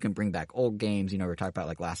now. You can bring back old games. We were talking about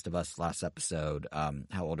like Last of Us last episode,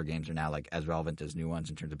 how older games are now like as relevant as new ones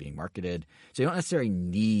in terms of being marketed. So you don't necessarily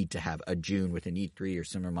need to have a June with an E3 or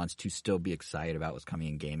similar months to still be excited about what's coming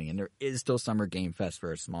in gaming. And there is still Summer Game Fest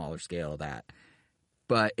for a smaller scale of that.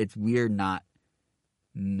 But it's weird not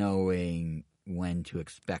knowing when to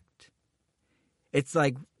expect. It's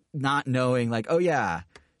like not knowing like, oh yeah,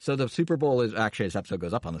 so the Super Bowl is actually, this episode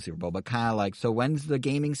goes up on the Super Bowl, but kind of like, so when's the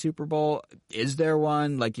gaming Super Bowl? Is there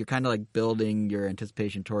one? Like you're kind of like building your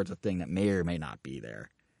anticipation towards a thing that may or may not be there,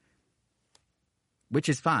 which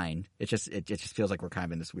is fine. It just feels like we're kind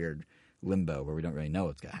of in this weird limbo where we don't really know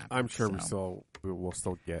what's gonna happen. I'm sure we'll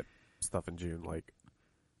still get stuff in June. Like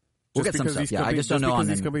we'll get some stuff. Yeah, I just don't know. Because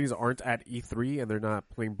these companies aren't at E3 and they're not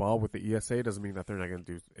playing ball with the ESA doesn't mean that they're not going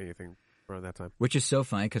to do anything around that time. Which is so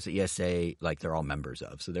funny because the ESA, like, they're all members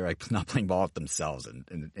of, so they're like not playing ball with themselves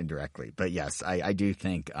indirectly. But yes, I do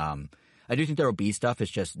think there will be stuff. It's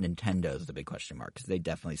just Nintendo's the big question mark because they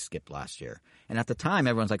definitely skipped last year. And at the time,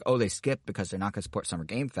 everyone's like, oh, they skipped because they're not going to support Summer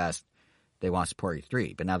Game Fest. They want to support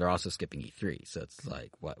E3, but now they're also skipping E3. So it's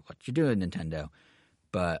like, what you doing, Nintendo?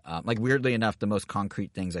 But like weirdly enough, the most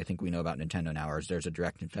concrete things I think we know about Nintendo now is there's a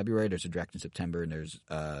Direct in February, there's a Direct in September, and there's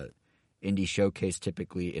Indie Showcase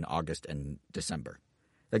typically in August and December.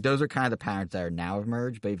 Like those are kind of the patterns that are now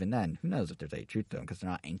emerged, but even then, who knows if there's any truth to them because they're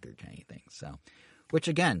not anchored to anything. So, which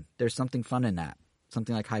again, there's something fun in that.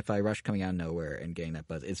 Something like Hi-Fi Rush coming out of nowhere and getting that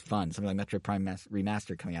buzz is fun. Something like Metroid Prime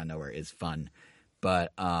Remastered coming out of nowhere is fun.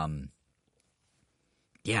 But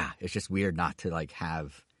yeah, it's just weird not to like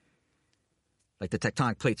have like the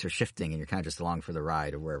tectonic plates are shifting and you're kind of just along for the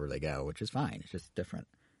ride of wherever they go, which is fine. It's just different.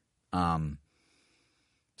 So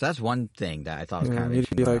that's one thing that I thought was kind of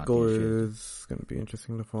interesting. Media cycle is going to be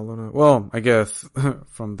interesting to follow now. Well, I guess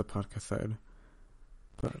from the podcast side.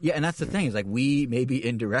 But, yeah, and that's the thing is like we maybe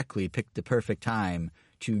indirectly picked the perfect time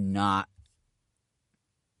to not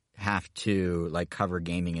have to like cover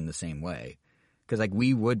gaming in the same way. Because like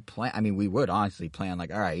we would honestly plan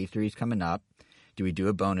like, all right, E3's coming up. Do we do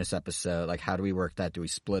a bonus episode? Like, how do we work that? Do we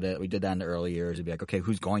split it? We did that in the early years. It'd be like, okay,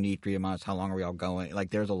 who's going to E3 a month? How long are we all going? Like,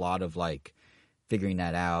 there's a lot of like figuring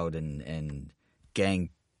that out and getting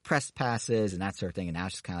press passes and that sort of thing. And now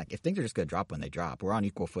it's just kind of like, if things are just going to drop when they drop, we're on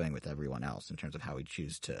equal footing with everyone else in terms of how we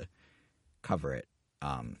choose to cover it.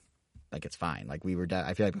 Like, it's fine. Like,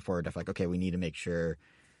 I feel like before we're definitely like, okay, we need to make sure.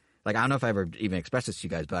 Like, I don't know if I ever even expressed this to you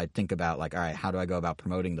guys, but I think about, like, all right, how do I go about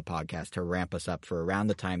promoting the podcast to ramp us up for around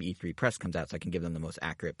the time E3 press comes out so I can give them the most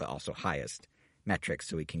accurate but also highest metrics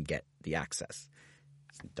so we can get the access.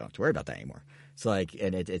 Don't have to worry about that anymore. So, like,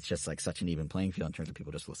 and it's just, like, such an even playing field in terms of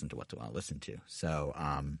people just listen to what they want to listen to. So,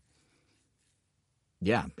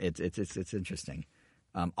 yeah, it's interesting.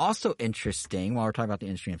 Also interesting, while we're talking about the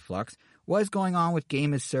industry in flux, what is going on with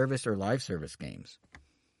game as service or live service games?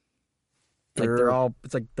 Like they're all,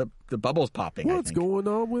 it's like the bubble's popping. What's going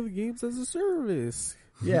on with games as a service?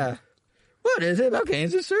 Yeah. What is it about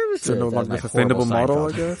games as services? It's no longer a sustainable model,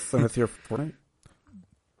 I guess, unless you're Fortnite.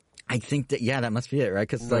 I think that, yeah, that must be it, right?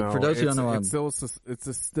 Because like for those who don't know,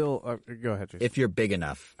 it's still go ahead, Jason. If you're big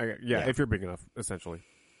enough. If you're big enough, essentially.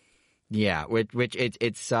 Yeah, which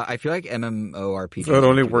it's I feel like MMORPG. So it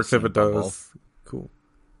only works if it does. Cool.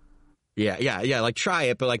 Yeah. Like try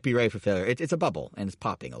it, but like be ready for failure. It's a bubble and it's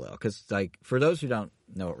popping a little because like for those who don't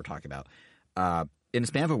know what we're talking about, in the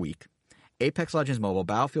span of a week, Apex Legends Mobile,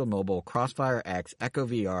 Battlefield Mobile, Crossfire X, Echo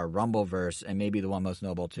VR, Rumbleverse, and maybe the one most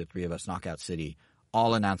notable to the three of us, Knockout City,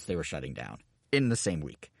 all announced they were shutting down in the same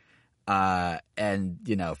week. And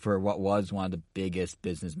you know, for what was one of the biggest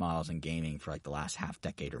business models in gaming for like the last half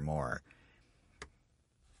decade or more.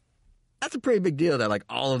 That's a pretty big deal that like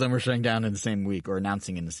all of them were shutting down in the same week or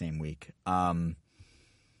announcing in the same week. So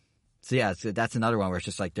that's another one where it's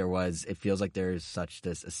just like it feels like there's such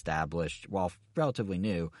this established, while relatively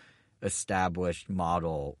new, established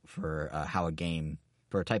model for how a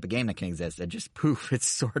type of game that can exist, and just poof, it's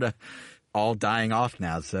sort of all dying off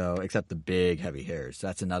now. So except the big heavy hitters. So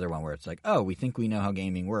that's another one where it's like, oh, we think we know how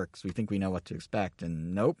gaming works. We think we know what to expect,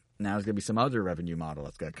 and nope, now there's gonna be some other revenue model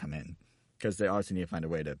that's gonna come in because they obviously need to find a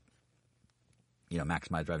way to,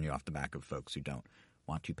 maximize revenue off the back of folks who don't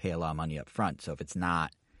want to pay a lot of money up front. So if it's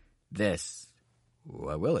not this,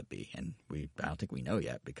 what will it be? And I don't think we know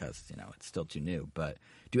yet because, it's still too new. But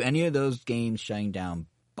do any of those games shutting down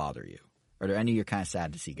bother you? Or are any you're kind of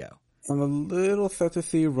sad to see go? I'm a little sad to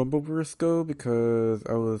see Rumbleverse go because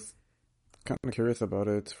I was kind of curious about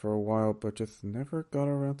it for a while, but just never got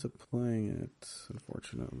around to playing it,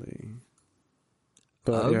 unfortunately.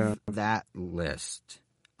 But of that list,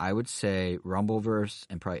 I would say Rumbleverse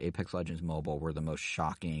and probably Apex Legends Mobile were the most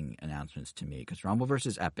shocking announcements to me because Rumbleverse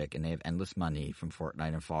is epic and they have endless money from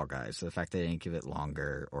Fortnite and Fall Guys. So the fact they didn't give it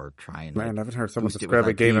longer or try and I haven't heard someone boost it describe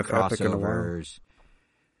with, a game as crossovers. epic in a while.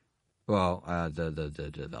 Well, the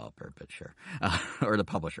developer, but sure, or the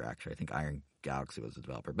publisher actually. I think Iron Galaxy was the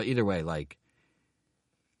developer, but either way,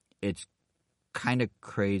 it's kind of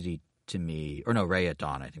crazy to me. Or no, Ray at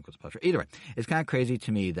Dawn I think was the publisher. Either way, it's kind of crazy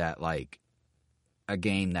to me that a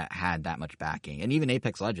game that had that much backing, and even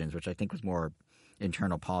Apex Legends, which I think was more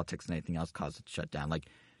internal politics than anything else, caused it to shut down.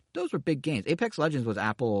 Those were big games. Apex Legends was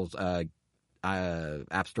Apple's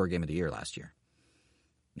App Store Game of the Year last year.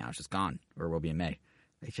 Now it's just gone, or will be in May.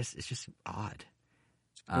 It's just odd.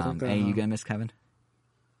 Any you gonna miss, Kevin?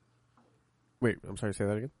 Wait, I'm sorry. Say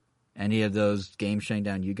that again. Any of those games shutting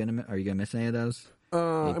down? Are you gonna miss any of those?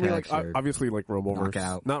 Obviously, Rumbleverse,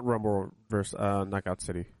 Knockout. not Rumbleverse. Knockout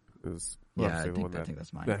City is I the one think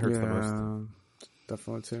that's mine. that hurts the most.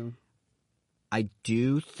 Definitely too. I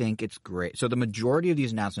do think it's great. So the majority of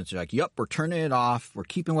these announcements are like, "Yep, we're turning it off. We're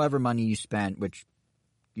keeping whatever money you spent," which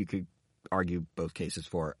you could argue both cases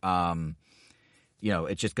for.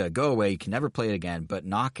 It's just going to go away. You can never play it again. But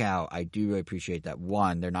Knockout, I do really appreciate that.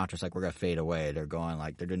 One, they're not just we're going to fade away. They're going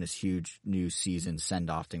they're doing this huge new season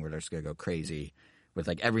send-off thing where they're just going to go crazy with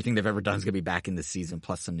everything they've ever done is going to be back in this season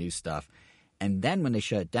plus some new stuff. And then when they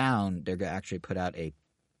shut it down, they're going to actually put out a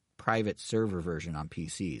private server version on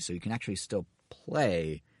PC. So you can actually still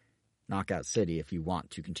play Knockout City if you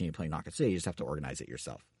want to continue playing Knockout City. You just have to organize it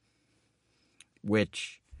yourself.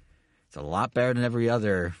 Which is a lot better than every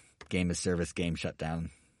other game as service game shutdown.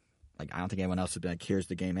 I don't think anyone else has been here's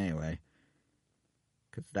the game anyway.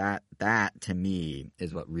 Because that to me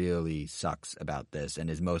is what really sucks about this and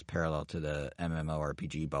is most parallel to the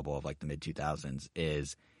MMORPG bubble of the mid 2000s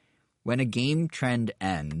is when a game trend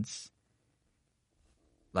ends,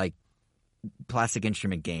 Plastic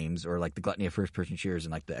Instrument games or the gluttony of first person shooters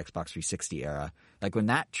in the Xbox 360 era, when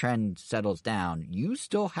that trend settles down, you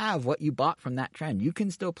still have what you bought from that trend. You can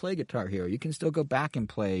still play Guitar Hero. You can still go back and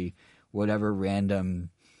play whatever random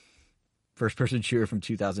first person shooter from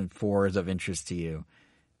 2004 is of interest to you.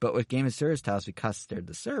 But with Game as Service titles, because they're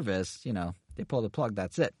the service, they pull the plug,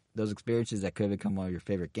 that's it. Those experiences that could have become one of your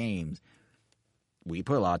favorite games, we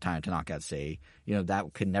put a lot of time into Knockout City.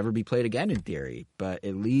 That could never be played again in theory. But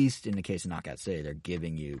at least in the case of Knockout City, they're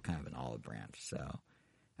giving you kind of an olive branch. So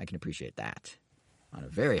I can appreciate that on a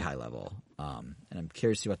very high level. And I'm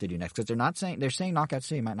curious to see what they do next. Because they're saying Knockout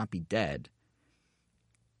City might not be dead.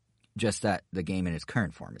 Just that the game in its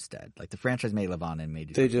current form is dead. The franchise may live on and may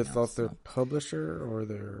do They just else, lost their publisher or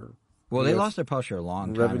their... Well, they lost their publisher a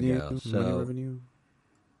long time ago. Money revenue?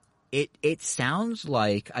 It sounds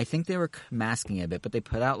like, I think they were masking it a bit, but they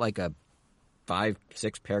put out a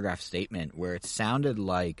 5-6 paragraph statement where it sounded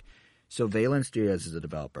so Valence Studios is a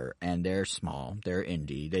developer and they're small, they're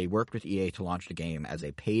indie. They worked with EA to launch the game as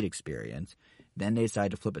a paid experience. Then they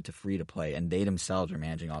decided to flip it to free to play and they themselves are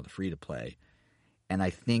managing all the free to play. And I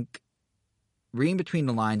think reading between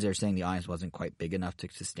the lines, they're saying the audience wasn't quite big enough to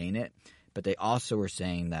sustain it, but they also were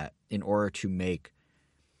saying that in order to make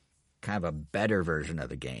kind of a better version of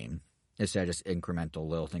the game, instead of just incremental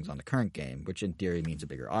little things on the current game, which in theory means a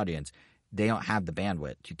bigger audience, they don't have the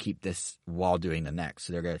bandwidth to keep this while doing the next.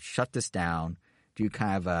 So they're going to shut this down, do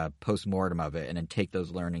kind of a post-mortem of it, and then take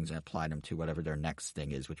those learnings and apply them to whatever their next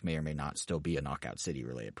thing is, which may or may not still be a Knockout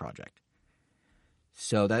City-related project.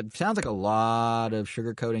 So that sounds like a lot of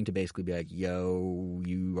sugarcoating to basically be yo,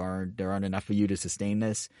 there aren't enough for you to sustain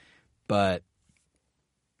this. But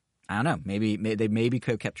I don't know. Maybe they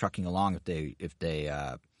could have kept trucking along if they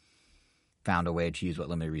found a way to use what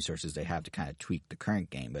limited resources they have to kind of tweak the current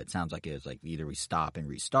game. But it sounds like it was either we stop and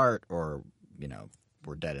restart or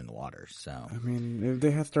we're dead in the water. So I mean, if they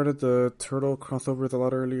had started the Turtle crossovers a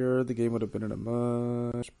lot earlier, the game would have been in a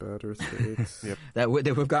much better state. Yep. They would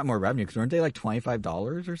have got more revenue because weren't they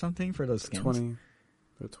 $25 or something for those skins? 20.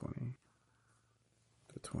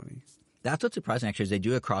 The 20. That's what's surprising, actually, is they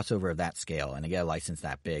do a crossover of that scale, and they get a license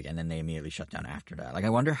that big, and then they immediately shut down after that. Like, I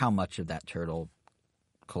wonder how much of that Turtle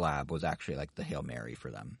collab was actually, like, the Hail Mary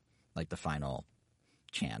for them. Like, the final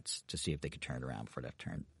chance to see if they could turn it around before they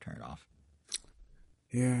turn it off.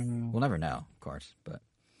 Yeah. We'll never know, of course, but...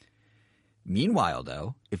 Meanwhile,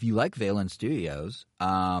 though, if you like Valen Studios,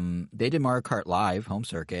 they did Mario Kart Live Home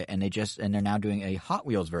Circuit, and they're now doing a Hot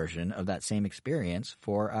Wheels version of that same experience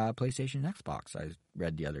for PlayStation and Xbox. I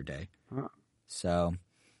read the other day, so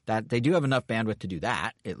that they do have enough bandwidth to do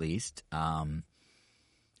that at least. And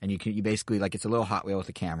you basically, like, it's a little Hot Wheel with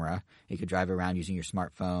a camera. You could drive around using your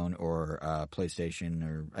smartphone or PlayStation,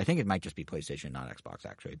 or I think it might just be PlayStation, not Xbox,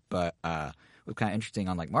 actually. But what's kind of interesting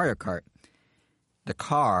on like Mario Kart. The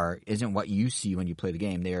car isn't what you see when you play the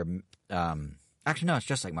game. They are actually, no, it's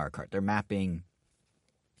just like Mario Kart. They're mapping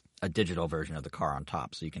a digital version of the car on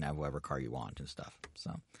top, so you can have whatever car you want and stuff.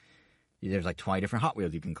 So there's like 20 different Hot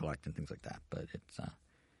Wheels you can collect and things like that. But it's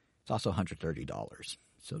also $130.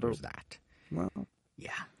 So there's that. Wow.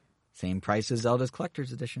 Yeah, same price as Zelda's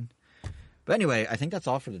Collector's Edition. But anyway, I think that's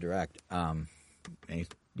all for the Direct. You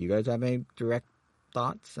guys have any Direct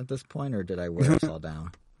thoughts at this point, or did I wear us all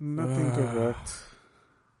down? Nothing direct.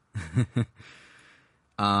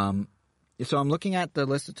 So I'm looking at the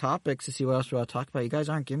list of topics to see what else we want to talk about. You guys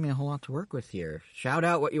aren't giving me a whole lot to work with here. Shout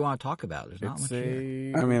out what you want to talk about. There's not much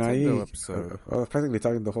here. I mean, I was practically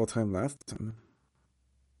talking the whole time last time.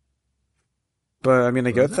 But I mean,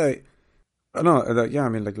 I guess I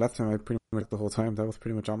mean, like last time I pretty much the whole time that was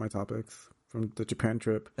pretty much all my topics from the Japan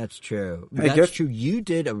trip. That's true. That's true. You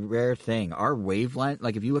did a rare thing. Our wavelength,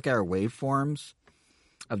 like if you look at our waveforms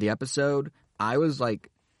of the episode, I was like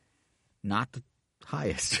not the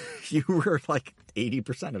highest. You were like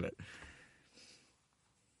 80% of it.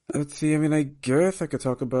 Let's see. I mean, I guess I could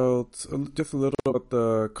talk about just a little about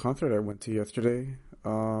the concert I went to yesterday.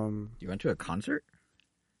 You went to a concert?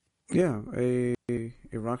 Yeah, a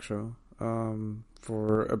rock show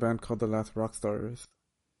for a band called the Last Rock Stars,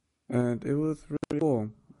 and it was really cool.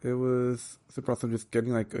 It was super awesome, just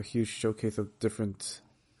getting like a huge showcase of different,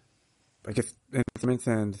 I guess, instruments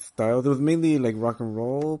and styles. It was mainly like rock and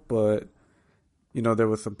roll, but you know, there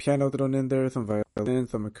was some piano thrown in there, some violin,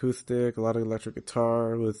 some acoustic, a lot of electric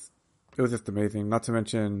guitar. It was just amazing. Not to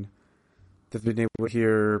mention just being able to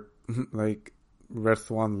hear like Red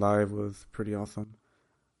Swan live was pretty awesome.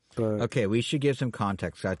 But okay, we should give some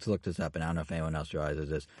context. I have to look this up, and I don't know if anyone else realizes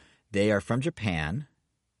this. They are from Japan,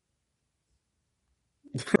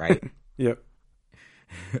 right? Yep.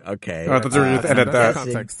 Okay. I thought you were just edit that.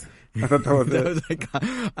 Context. I thought that was it.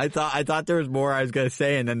 I thought there was more I was going to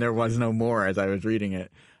say, and then there was no more as I was reading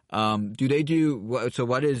it. Do they do? So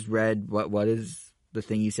what is Red? What is the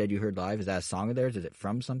thing you said you heard live? Is that a song of theirs? Is it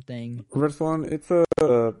from something? Red Swan. It's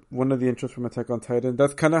one of the intros from Attack on Titan.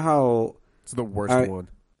 That's kind of how. It's the worst one.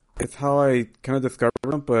 It's how I kind of discovered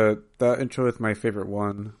them, but that intro is my favorite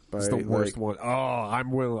one. It's the worst one.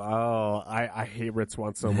 Oh, I hate Red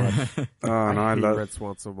Swan so much. I love Red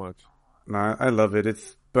Swan so much. Nah, I love it.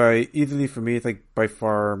 It's easily for me. It's like by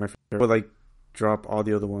far my favorite. I would like drop all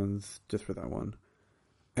the other ones just for that one.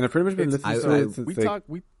 And I've pretty much been listening to it since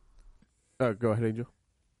go ahead, Angel.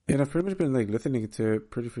 And I've pretty much been like listening to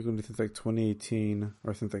it pretty frequently since like 2018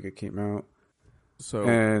 or since like it came out. So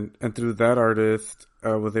and through that artist,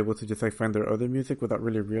 I was able to just like find their other music without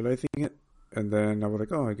really realizing it. And then I was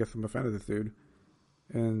like, oh, I guess I'm a fan of this dude.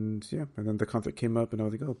 And yeah, and then the concert came up, and I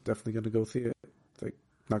was like, oh, definitely gonna go see it. It's like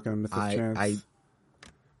not gonna miss a chance.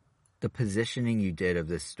 The positioning you did of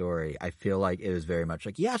this story, I feel like it was very much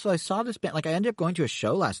like, yeah, so I saw this band. Like, I ended up going to a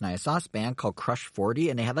show last night. I saw this band called Crush 40,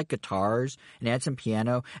 and they had, like, guitars, and they had some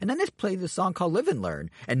piano. And then they played this song called Live and Learn,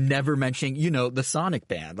 and never mentioning, you know, the Sonic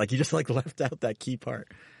band. Like, you just, like, left out that key part.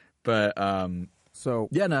 But, so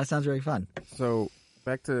yeah, no, that sounds very fun. So,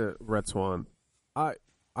 back to Red Swan. I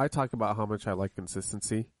talk about how much I like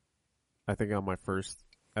consistency. I think on my first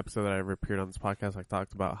episode that I ever appeared on this podcast, I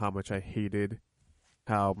talked about how much I hated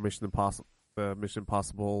how Mission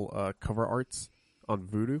Impossible cover arts on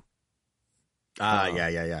Voodoo.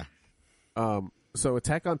 Yeah. So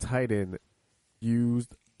Attack on Titan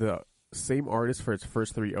used the same artist for its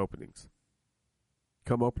first 3 openings.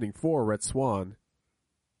 Come opening 4, Red Swan,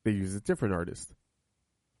 they used a different artist.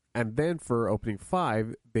 And then for opening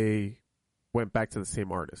 5, they went back to the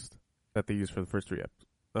same artist that they used for the first 3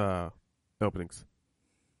 openings.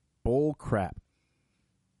 Bull crap.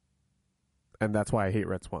 And that's why I hate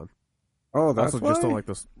Red Swan. Oh, that's also why? just don't like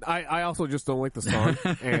this. I also just don't like the song,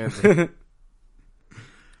 and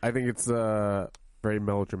I think it's very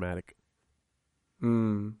melodramatic.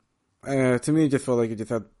 To me, it just felt like it just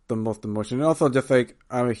had the most emotion. And also, just like,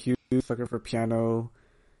 I'm a huge sucker for piano.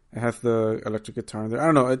 It has the electric guitar in there. I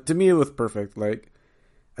don't know. To me, it was perfect. Like,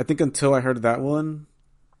 I think until I heard that one,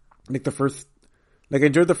 like I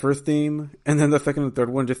enjoyed the first theme, and then the second and third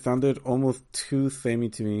one just sounded almost too samey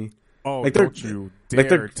to me. Oh, like don't you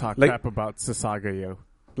dare talk like, crap about Sasageyo.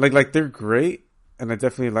 Like they're great, and I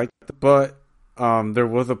definitely like them, but there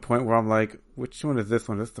was a point where I'm like, which one is this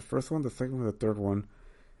one? Is this the first one, the second one, the third one?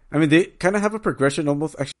 I mean, they kind of have a progression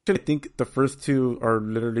almost. Actually, I think the first two are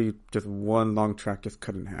literally just one long track just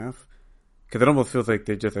cut in half. Because it almost feels like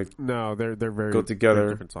they just like no, they're very go together.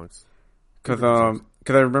 Very different songs. Because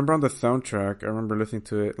I remember on the soundtrack, I remember listening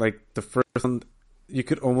to it. Like the first one, you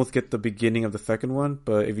could almost get the beginning of the second one,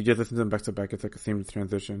 but if you just listen to them back to back, it's like a seamless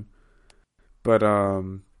transition. But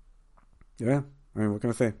yeah. I mean, what can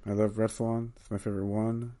I say? I love Red Swan. It's my favorite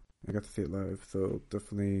one. I got to see it live, so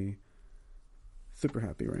definitely super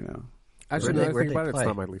happy right now. Actually, now that I where'd think they about it, it's play?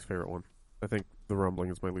 not my least favorite one. I think The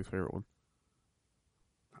Rumbling is my least favorite one.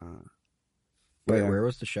 Wait, yeah. where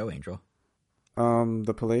was the show, Angel?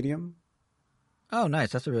 The Palladium. Oh,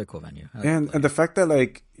 nice. That's a really cool venue. I like And Palladium. the fact that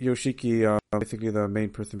like Yoshiki, basically the main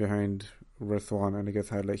person behind Red Swan, and I guess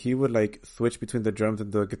had like he would like switch between the drums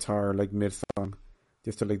and the guitar like mid song,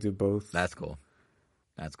 just to like do both. That's cool.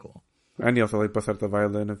 That's cool. And he also like busted out the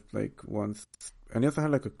violin like once, and he also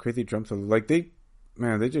had like a crazy drum solo. Like they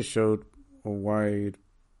just showed a wide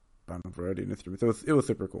variety of instruments. It was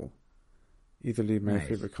super cool. Easily my Nice.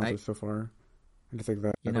 favorite concert so far. And just like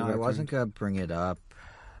that. You know, that I wasn't kind. going to bring it up,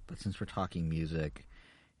 but since we're talking music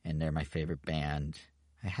and they're my favorite band,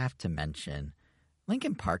 I have to mention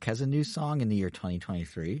Linkin Park has a new song in the year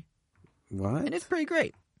 2023, What? and it's pretty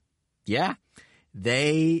great. Yeah.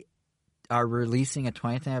 They are releasing a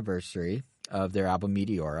 20th anniversary of their album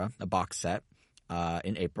Meteora, a box set,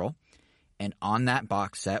 in April. And on that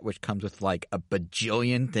box set, which comes with like a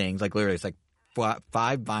bajillion things, like literally it's like 5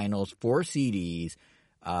 vinyls, 4 CDs,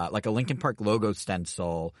 like a Linkin Park logo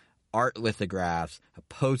stencil, art lithographs, a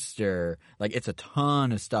poster, like it's a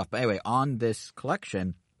ton of stuff. But anyway, on this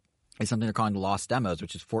collection is something they're calling Lost Demos,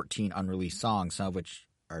 which is 14 unreleased songs, some of which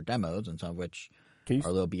are demos and some of which are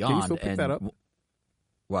a little beyond. Can you still pick that up?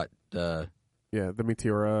 What? Yeah, the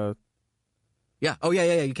Meteora. Yeah. Oh,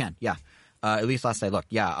 yeah, you can. Yeah. At least last I looked.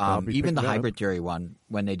 Yeah. I'll be Even the picking that Hybrid Theory one,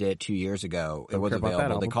 when they did it 2 years ago, it Don't was care about that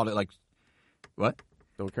available. They album. called it like, what?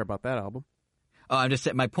 Don't care about that album. Oh, I'm just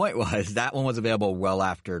saying, my point was that one was available well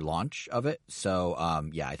after launch of it. So,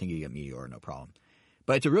 yeah, I think you get Meteor, no problem.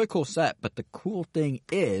 But it's a really cool set. But the cool thing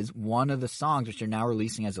is one of the songs, which they're now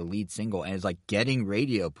releasing as a lead single and is like getting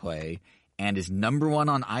radio play and is #1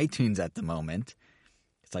 on iTunes at the moment.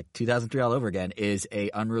 It's like 2003 all over again, is a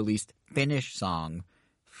unreleased Finnish song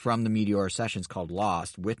from the Meteor sessions called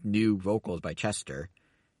Lost with new vocals by Chester.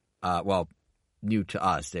 Well, new to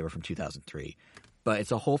us. They were from 2003. But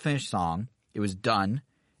it's a whole Finnish song. It was done.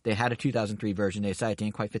 They had a 2003 version. They decided it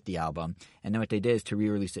didn't quite fit the album. And then what they did is to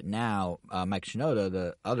re-release it now, Mike Shinoda,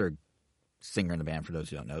 the other singer in the band, for those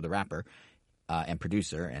who don't know, the rapper and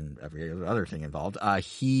producer and every other thing involved,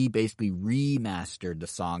 he basically remastered the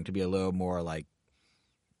song to be a little more like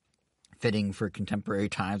fitting for contemporary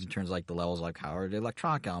times in terms of like the levels, like how are the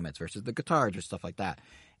electronic elements versus the guitars or stuff like that.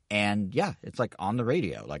 And yeah, it's like on the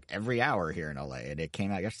radio, like every hour here in LA. And it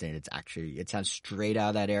came out yesterday. And it sounds straight out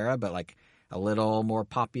of that era, but like a little more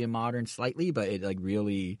poppy and modern slightly, but it like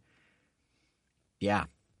really, yeah.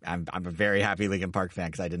 I'm a very happy Linkin Park fan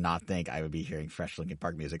because I did not think I would be hearing fresh Linkin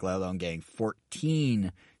Park music, let alone getting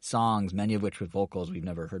 14 songs, many of which with vocals we've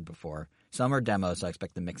never heard before. Some are demos, so I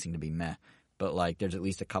expect the mixing to be meh. But like, there's at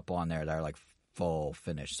least a couple on there that are like full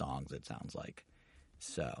finished songs. It sounds like.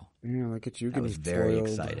 So Yeah, look at you. that was very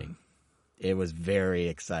exciting. It was very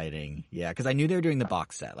exciting. Yeah, because I knew they were doing the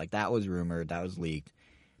box set. Like that was rumored, that was leaked.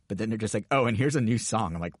 But then they're just like, oh, and here's a new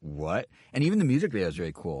song. I'm like, what? And even the music video is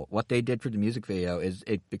really cool. What they did for the music video is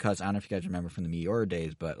because I don't know if you guys remember from the Meteor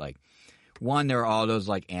days, but like, one, there were all those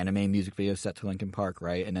like anime music videos set to Linkin Park,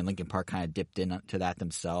 right? And then Linkin Park kind of dipped into that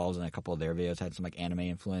themselves, and a couple of their videos had some like anime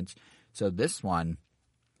influence. So this one,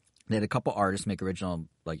 they had a couple artists make original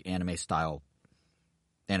like anime style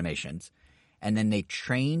animations, and then they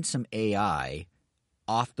trained some AI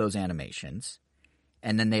off those animations.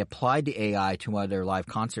 And then they applied the AI to one of their live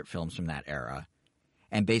concert films from that era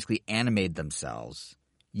and basically animated themselves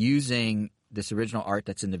using this original art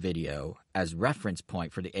that's in the video as reference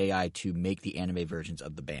point for the AI to make the anime versions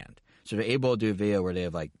of the band. So they're able to do a video where they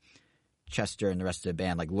have like Chester and the rest of the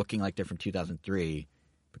band like looking like they're from 2003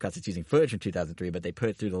 because it's using footage from 2003, but they put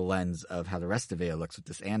it through the lens of how the rest of the video looks with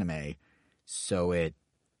this anime, so it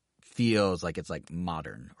feels like it's like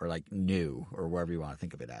modern or like new or wherever you want to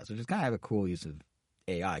think of it as, which is kind of a cool use of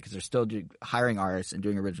AI because they're still hiring artists and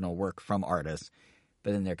doing original work from artists,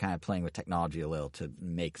 but then they're kind of playing with technology a little to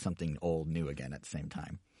make something old new again at the same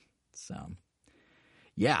time. So,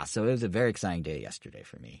 yeah, so it was a very exciting day yesterday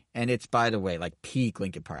for me. And it's, by the way, like peak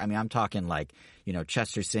Linkin Park. I mean, I'm talking like, you know,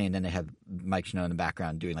 Chester saying, then they have Mike Shinoda in the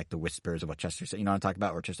background doing like the whispers of what Chester said. You know what I'm talking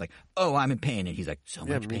about? Where it's just like, oh, I'm in pain. And he's like, so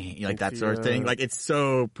much pain. Like that sort of thing. Like it's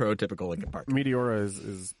so prototypical Linkin Park. Meteora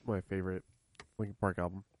is my favorite Linkin Park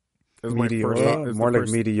album. Meteora? More like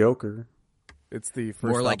mediocre. It's the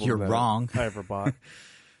first more like album you're that wrong. I ever bought.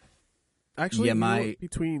 Actually, yeah,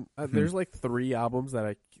 between there's like 3 albums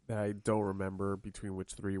that I don't remember between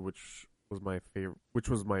which was my favorite, which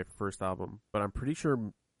was my first album. But I'm pretty sure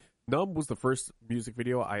Numb was the first music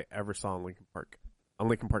video I ever saw on Linkin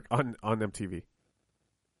Park on MTV.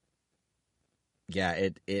 Yeah,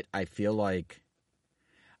 I feel like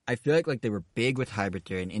they were big with Hybrid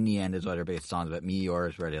Theory, and in the end is what everybody songs, but Meteor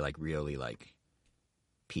is where they like really like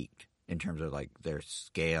peaked in terms of like their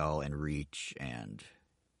scale and reach and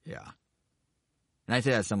yeah. And I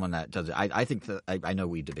say as someone that does it, I think that I know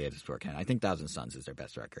we debated this before, Ken. I think Thousand Suns is their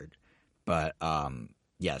best record, but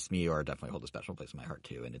yes, Meteor definitely holds a special place in my heart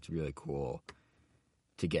too, and it's really cool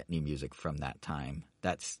to get new music from that time.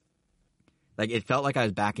 That's like it felt like I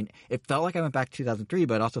was back in. It felt like I went back to 2003,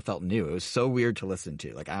 but it also felt new. It was so weird to listen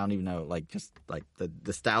to. Like I don't even know, like just like the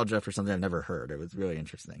nostalgia for something I've never heard. It was really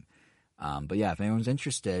interesting. But yeah, if anyone's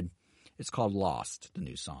interested, it's called Lost, the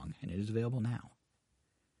new song, and it is available now.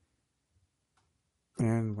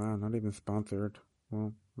 And wow, not even sponsored.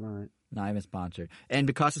 Well, all right. Not even sponsored. And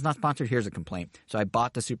because it's not sponsored, here's a complaint. So I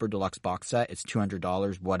bought the Super Deluxe box set. It's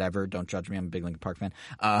 $200, whatever. Don't judge me. I'm a big Linkin Park fan.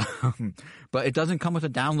 But it doesn't come with a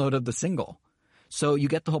download of the single. So you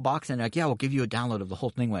get the whole box and they're like, yeah, we'll give you a download of the whole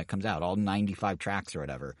thing when it comes out, all 95 tracks or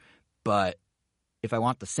whatever. But if I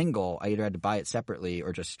want the single, I either had to buy it separately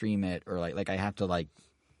or just stream it or like I have to like,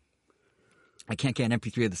 I can't get an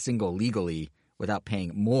MP3 of the single legally without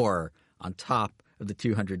paying more on top of the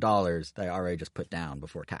 $200 that I already just put down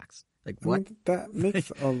before tax. Like what? I mean, that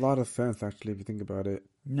makes a lot of sense, actually, if you think about it.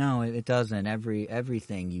 No, it doesn't.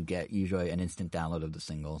 Everything you get usually an instant download of the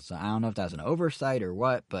single. So I don't know if that's an oversight or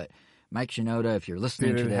what, but Mike Shinoda, if you're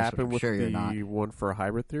listening to this, happen I'm with sure you're not. the one for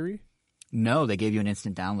Hybrid Theory? No, they gave you an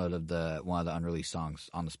instant download of one of the unreleased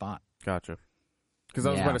songs on the spot. Gotcha. Because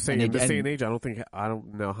I was about to say, in this day and age, I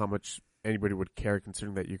don't know how much anybody would care,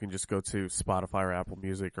 considering that you can just go to Spotify or Apple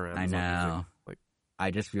Music or Amazon Music. Like, I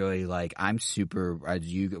just really like. I'm super as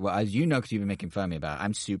you know because you've been making fun of me about it,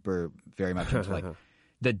 I'm super very much into like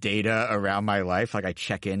the data around my life. Like I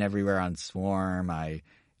check in everywhere on Swarm. I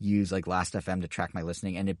use like Last.fm to track my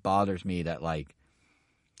listening, and it bothers me that like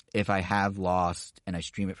if I have Lost and I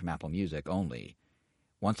stream it from Apple Music only,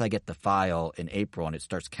 once I get the file in April and it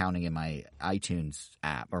starts counting in my iTunes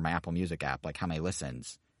app or my Apple Music app, like how many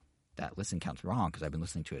listens, that listen count's wrong because I've been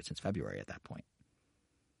listening to it since February at that point.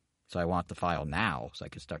 So I want the file now so I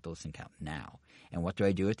can start the listen count now. And what do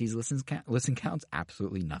I do with these listen counts?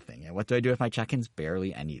 Absolutely nothing. And what do I do with my check-ins?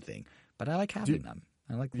 Barely anything. But I like having them.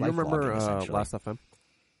 I like life remember logging, Last.fm?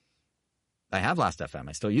 I have Last.fm.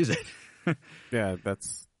 I still use it. Yeah,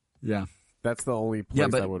 that's the only place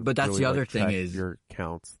but I would but that's really the other like thing check is your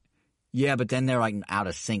counts. Yeah, but then they're like out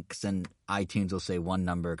of syncs, and iTunes will say one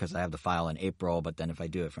number because I have the file in April. But then if I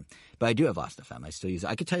do it but I do have Last.fm. I still use it.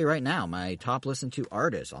 I could tell you right now, my top listened to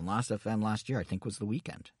artist on Last.fm last year, I think, was The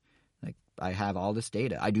Weeknd. Like I have all this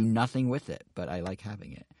data. I do nothing with it, but I like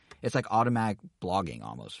having it. It's like automatic blogging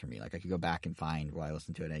almost for me. Like I could go back and find what I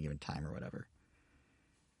listen to at any given time or whatever.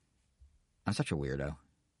 I'm such a weirdo.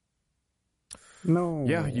 No.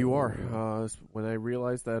 Yeah, you are. When I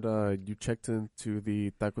realized that you checked into the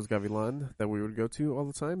Tacos Gavilan that we would go to all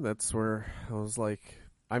the time, that's where I was like,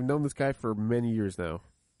 I've known this guy for many years now,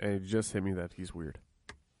 and it just hit me that he's weird.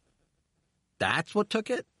 That's what took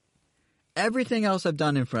it? Everything else I've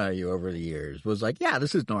done in front of you over the years was like, yeah,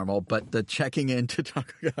 this is normal, but the checking into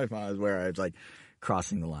Taco Gavilan is where I was like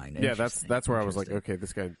crossing the line. Yeah, that's where I was like, okay,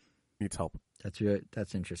 this guy needs help.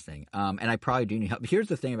 That's interesting. And I probably do need help. Here's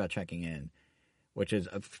the thing about checking in, which is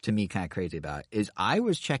to me kind of crazy about it, is I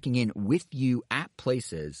was checking in with you at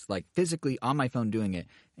places, like physically on my phone doing it,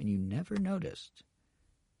 and you never noticed.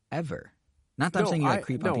 Ever. Not that I'm saying you like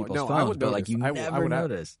creep on people's phones, but like you never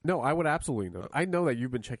noticed. No, I would absolutely know. I know that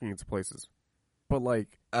you've been checking into places. But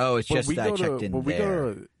like, oh, it's just that I checked in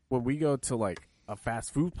there. When we go to like a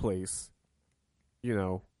fast food place, you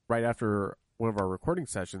know, right after one of our recording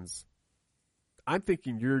sessions, I'm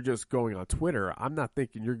thinking you're just going on Twitter. I'm not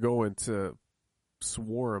thinking you're going to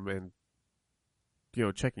Swarm and, you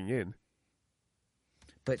know, checking in.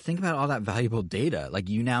 But think about all that valuable data. Like,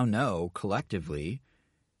 you now know collectively,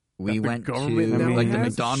 we That the went to government now like the has?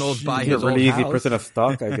 McDonald's by You're his a really old easy house. person of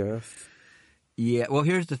stock, I guess. Yeah, well,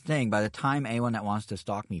 here's the thing. By the time anyone that wants to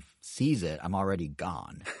stalk me sees it, I'm already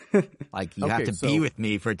gone. Like, you have Okay, to be with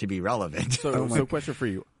me for it to be relevant. So question for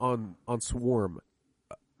you on Swarm.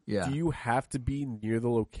 Yeah. Do you have to be near the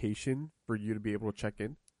location for you to be able to check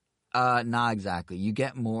in? Not exactly. You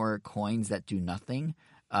get more coins that do nothing.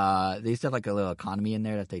 They used to have like a little economy in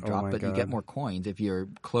there that they drop, my but you God. get more coins if you're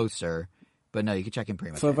closer. But no, you can check in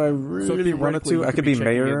pretty much. So if I really wanted theoretically, to, you I could could be be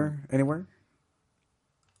checking mayor anywhere?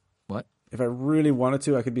 What? If I really wanted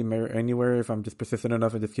to, I could be mayor anywhere if I'm just persistent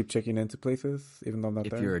enough and just keep checking into places, even though I'm not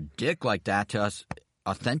If there. you're a dick like that to us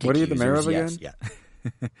authentic What are you the mayor users, of yes, again?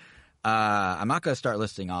 yeah. I'm not going to start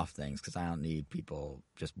listing off things because I don't need people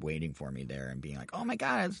just waiting for me there and being like, oh my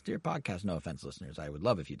God, it's your podcast. No offense, listeners. I would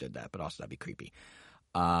love if you did that, but also that'd be creepy.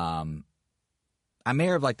 I'm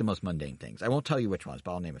mayor of like the most mundane things. I won't tell you which ones,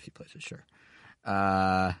 but I'll name a few places, sure.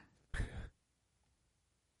 I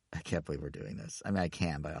can't believe we're doing this. I mean, I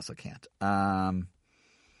can, but I also can't.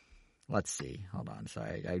 Let's see. Hold on.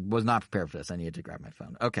 Sorry. I was not prepared for this. I needed to grab my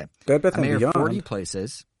phone. Okay. Bed Bath I'm and mayor of Beyond. 40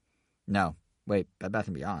 places. No. Wait. Bed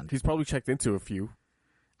Bath & Beyond. He's probably checked into a few.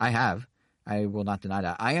 I have. I will not deny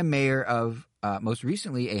that. I am mayor of, most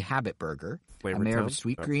recently, a Habit Burger. I'm mayor of a Flavortown?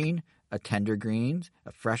 Sweet Green, a Tender Greens,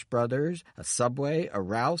 a Fresh Brothers, a Subway, a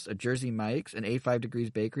Rouse, a Jersey Mike's, an A5 Degrees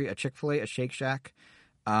Bakery, a Chick-fil-A, a Shake Shack,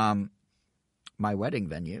 my wedding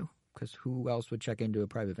venue, because who else would check into a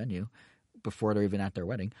private venue before they're even at their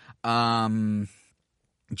wedding?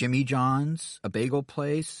 Jimmy John's, a bagel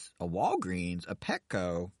place, a Walgreens, a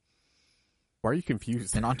Petco, Why are you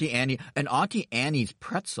confused? an Auntie Annie's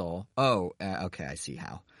pretzel. Oh, okay, I see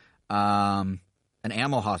how. An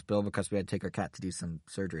animal hospital because we had to take our cat to do some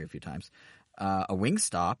surgery a few times. A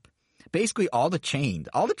Wingstop. Basically, all the chains.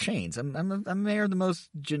 I'm mayor of the most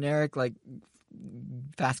generic, like,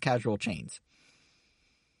 fast casual chains.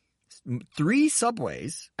 3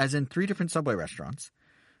 Subways, as in 3 different Subway restaurants.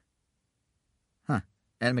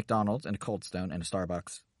 And a McDonald's, and a Cold Stone, and a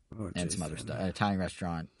Starbucks, Oh, and some Jason. other stuff. An Italian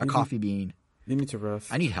restaurant, a Mhm. Coffee Bean. You need to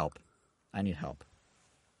rest. I need help.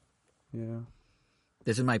 Yeah.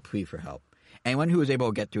 This is my plea for help. Anyone who is able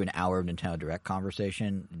to get through an hour of Nintendo Direct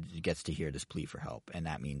conversation gets to hear this plea for help, and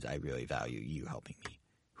that means I really value you helping me,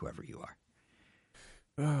 whoever you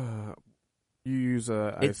are. You use, I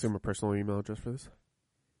assume, a personal email address for this?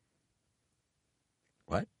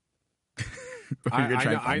 What?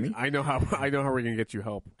 I know how we're gonna get you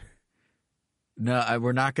help. No,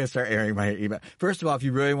 we're not going to start airing my email. First of all, if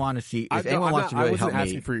you really want to see, if anyone wants to really help I wasn't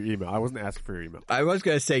asking me, for your email. I wasn't asking for your email. I was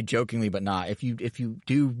going to say jokingly, but not. If you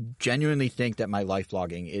do genuinely think that my life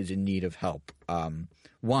logging is in need of help, 1,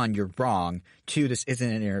 you're wrong. 2, this isn't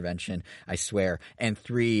an intervention, I swear. And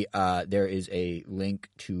 3, there is a link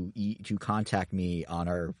to contact me on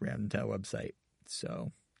our Ramtel website.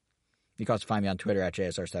 So you can also find me on Twitter at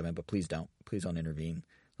JSR7, but please don't intervene.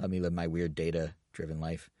 Let me live my weird data-driven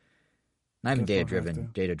life. Not even data-driven,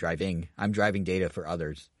 data driving. I'm driving data for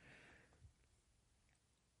others.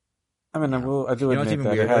 I mean, I do You know what's admit even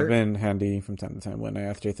that it weirder? has been handy from time to time when I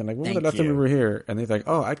ask Jason, like, when was the Thank last time we you. were here? And he's like,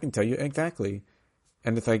 oh, I can tell you exactly.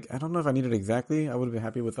 And it's like, I don't know if I need it exactly. I would have been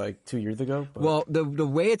happy with like 2 years ago. But... Well, the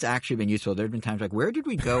way it's actually been useful, there have been times like, where did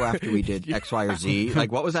we go after we did X, Y, or Z?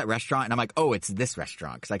 Like, what was that restaurant? And I'm like, oh, it's this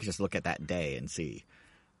restaurant, because I could just look at that day and see.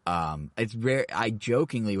 It's rare. I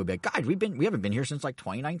jokingly would be like, God, we haven't been here since like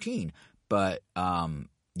 2019. But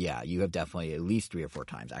yeah, you have definitely at least 3 or 4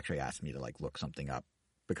 times actually asked me to like look something up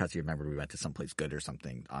because you remembered we went to someplace good or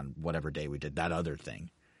something on whatever day we did that other thing.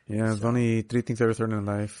 Yeah, there's only 3 things ever certain in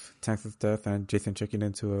life: Texas death and Jason checking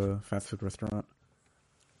into a fast food restaurant.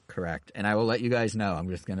 Correct. And I will let you guys know. I'm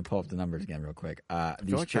just going to pull up the numbers again real quick. These like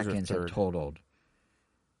there's a check-ins have third. totaled.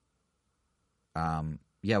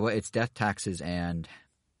 Yeah, well, it's death, taxes, and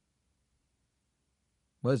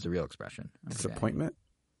what is the real expression? I'm forgetting. Disappointment?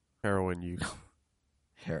 Heroin use.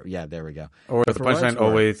 Yeah, there we go. Or is For the what it's punchline worth-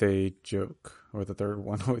 always a joke? Or the third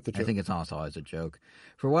one always a joke? I think it's almost always a joke.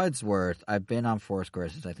 For what it's worth, I've been on Foursquare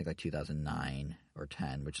since I think like 2009 or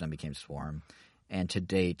 10, which then became Swarm. And to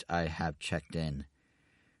date, I have checked in,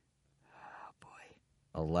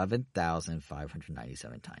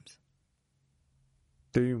 11,597 times.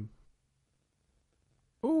 Damn.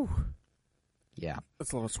 Ooh, Yeah.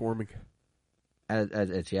 that's a lot of swarming.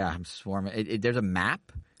 I'm swarming. There's a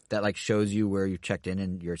map that like shows you where you checked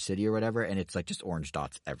in your city or whatever, and it's like just orange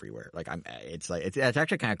dots everywhere. Like it's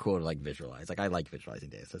actually kind of cool to like visualize. Like I like visualizing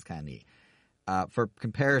data, so it's kind of neat. For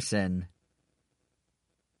comparison,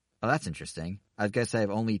 oh, that's interesting. I guess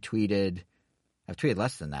I've only tweeted I've tweeted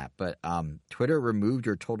less than that, but Twitter removed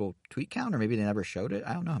your total tweet count, or maybe they never showed it.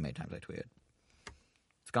 I don't know how many times I tweeted.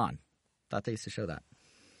 It's gone. Thought they used to show that.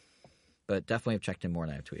 But definitely have checked in more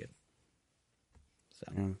than I've tweeted.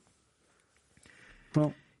 So. Yeah.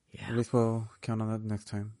 Well, at least we'll count on that next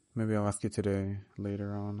time. Maybe I'll ask you today,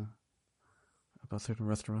 later on, about certain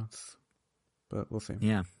restaurants. But we'll see.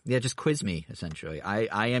 Yeah, just quiz me, essentially.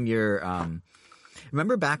 I am your...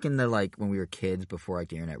 remember back in the, like, when we were kids, before, like,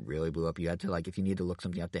 the internet really blew up, you had to, like, if you needed to look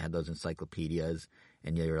something up, they had those encyclopedias,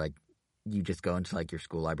 and you were, like, you just go into, like, your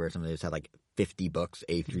school library or something, they just had, like, 50 books,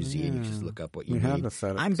 A through Z, and you just look up what you need.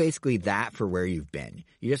 I'm basically that for where you've been.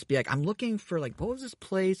 You just be like, I'm looking for, like, what was this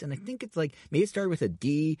place? And I think it's, like, maybe it started with a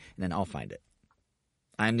D, and then I'll find it.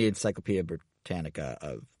 I'm the Encyclopedia Britannica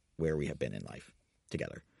of where we have been in life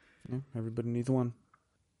together. Yeah, everybody needs one.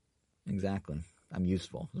 Exactly. I'm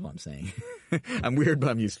useful, is what I'm saying. I'm weird, but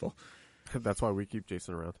I'm useful. That's why we keep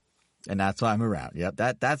Jason around. And that's why I'm around. Yep,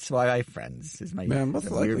 that's why I have friends. Is my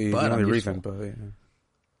most likely the only reason, but yeah.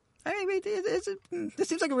 I mean, this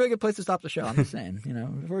seems like a really good place to stop the show. I'm just saying,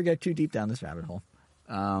 before we get too deep down this rabbit hole.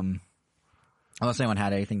 Unless anyone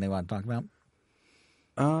had anything they want to talk about.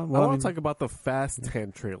 I want to talk about the Fast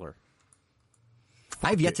 10 trailer.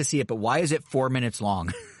 I've yet to see it, but why is it 4 minutes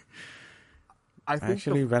long? I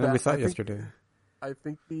actually randomly saw it yesterday. I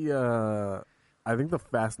think the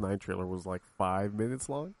Fast 9 trailer was like 5 minutes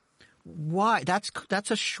long. Why? That's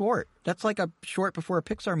a short. That's like a short before a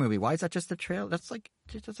Pixar movie. Why is that just a trailer? That's like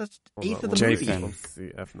that's eighth of the movie. Let's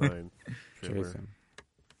see F9 trailer. Jason.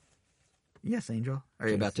 Yes, Angel. Are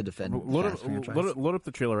you about to defend load up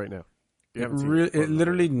the trailer right now. It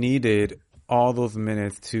literally needed all those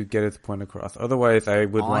minutes to get its point across. Otherwise, I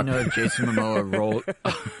would want... I know Jason Momoa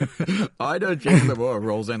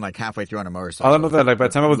rolls in like halfway through on a motorcycle. All I know that by the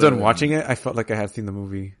time I was done watching it, I felt like I had seen the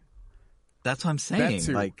movie. That's what I'm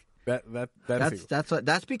saying. Like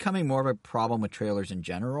that's becoming more of a problem with trailers in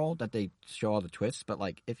general, that they show all the twists. But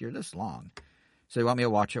like, if you're this long, so you want me to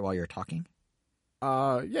watch it while you're talking?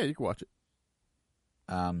 Yeah, you can watch it.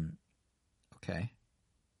 Okay.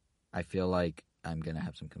 I feel like I'm going to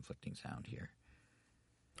have some conflicting sound here.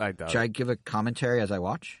 I doubt it. Should I give a commentary as I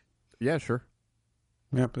watch? Yeah, sure.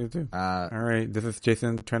 Yeah, please do. All right, this is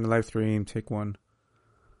Jason trying to live stream. Take one.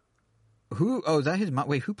 Is that his mom?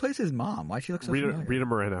 Wait, who plays his mom? Why she look so familiar? Rita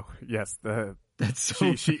Moreno. Yes. That's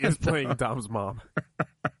so she is playing Dom's mom.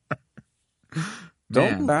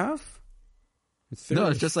 Don't laugh. No,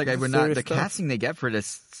 it's just like I would not. The casting they get for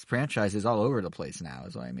this franchise is all over the place now,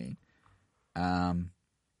 is what I mean.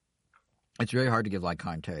 It's really hard to give live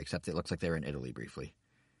commentary, except it looks like they were in Italy briefly.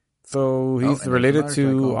 So he's related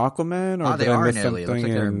to Aquaman, or they are in Italy. It looks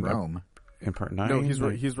like they're in Rome. In part 9? No, he's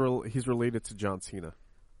related to John Cena.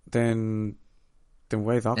 Then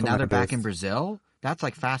why is Aquaman? And now they're back in Brazil? That's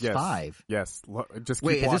like Fast 5. Yes. Just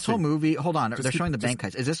wait, keep watching. Is this whole movie... Hold on. They're showing the bank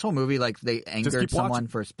heist. Is this whole movie like they angered someone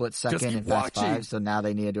for a split second in Fast 5, so now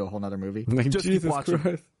they need to do a whole other movie? Like, just Jesus keep watching.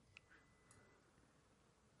 Christ.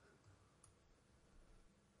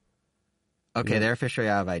 Okay, they're officially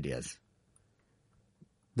out of ideas.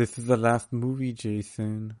 This is the last movie,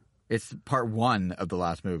 Jason. It's part 1 of the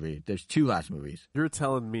last movie. There's 2 last movies. You're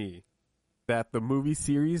telling me that the movie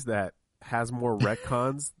series that has more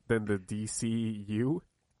retcons than the DCU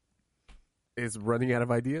is running out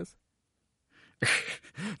of ideas?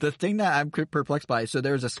 The thing that I'm perplexed by, so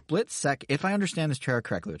there's a split sec, if I understand this trailer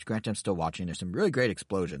correctly, which granted I'm still watching, there's some really great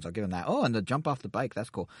explosions. I'll give them that. Oh, and the jump off the bike, that's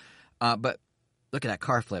cool. But look at that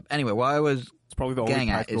car flip. Anyway, what I was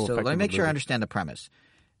getting at is, so let me make sure I understand the premise.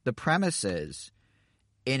 The premise is,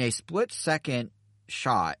 in a split second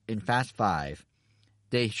shot in Fast 5,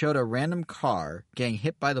 they showed a random car getting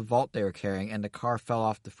hit by the vault they were carrying, and the car fell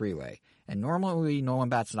off the freeway. And normally no one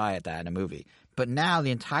bats an eye at that in a movie. But now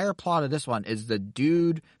the entire plot of this one is the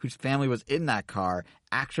dude whose family was in that car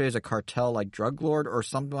actually is a cartel like drug lord or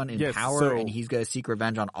someone in power, and he's going to seek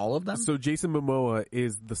revenge on all of them? So Jason Momoa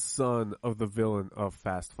is the son of the villain of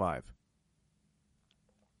Fast 5.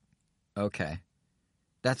 Okay.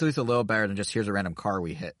 That's at least a little better than just here's a random car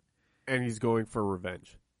we hit. And he's going for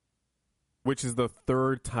revenge. Which is the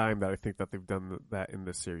third time that I think that they've done that in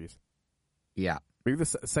this series. Yeah. Maybe the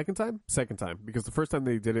second time? Second time. Because the first time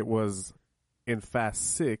they did it was in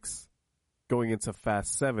Fast 6, going into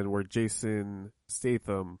Fast 7, where Jason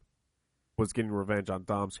Statham was getting revenge on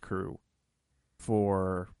Dom's crew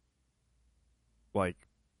for, like,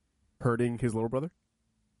 hurting his little brother.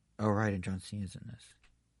 Oh, right, and John Cena's in this.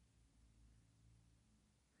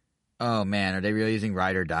 Oh, man, are they really using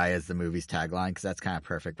Ride or Die as the movie's tagline? Because that's kind of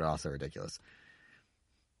perfect, but also ridiculous.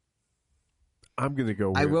 I'm going to go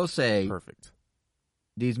with I will say, perfect.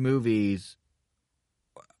 These movies,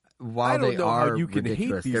 while don't they know how are you can hate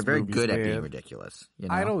ridiculous, these they're very movies, good at man. being ridiculous. You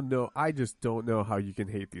know? I don't know. I just don't know how you can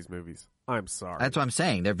hate these movies. I'm sorry. That's what I'm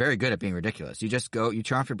saying. They're very good at being ridiculous. You just go, you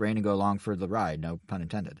turn off your brain and go along for the ride. No pun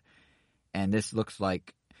intended. And this looks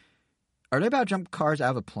like, are they about to jump cars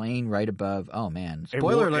out of a plane right above? Oh man!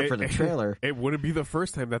 Spoiler alert for the trailer. It wouldn't be the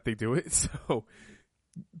first time that they do it. So,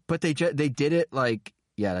 But they did it like,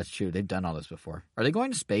 yeah, that's true. They've done all this before. Are they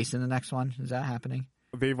going to space in the next one? Is that happening?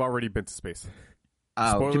 they've already been to space.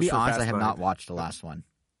 Oh, Spoilers to be for honest, Fast I have 9. not watched the last one.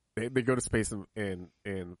 They go to space in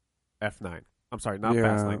F9. I'm sorry, not Yeah.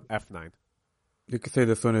 Fast 9, F9. You could say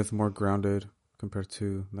this one is more grounded compared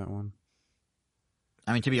to that one.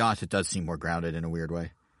 I mean, to be honest, it does seem more grounded in a weird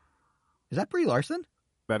way. Is that Brie Larson?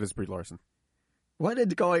 That is Brie Larson. What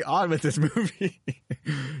is going on with this movie?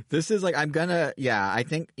 This is like, I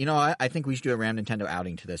think, you know what? I think we should do a Ram Nintendo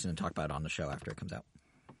outing to this and then talk about it on the show after it comes out.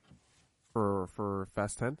 For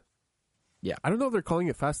Fast 10? Yeah. I don't know if they're calling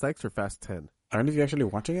it Fast X or Fast 10. Aren't you actually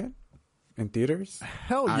watching it in theaters?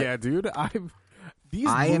 Hell yeah, dude. I am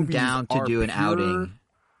movies down to are do an pure- outing.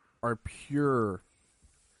 Are pure,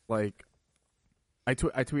 like, I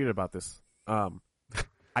tweeted about this.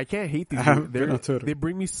 I can't hate these I haven't movies. been on Twitter. They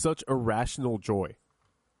bring me such irrational joy.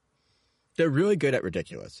 They're really good at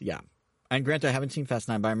ridiculous, yeah. And granted, I haven't seen Fast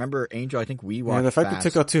 9, but I remember Angel, I think we watched Yeah, the fact Fast they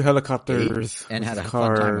took out 2 helicopters and with had the a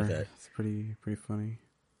car, fun time with it. It's pretty funny.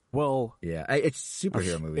 Well, Yeah, it's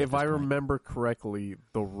superhero movie. if I remember correctly,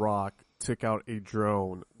 The Rock took out a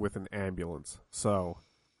drone with an ambulance. So,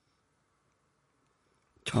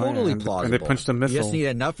 Totally and plausible. they punched a You just missile. need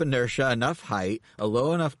enough inertia, enough height, a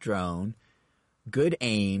low enough drone, good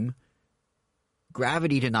aim,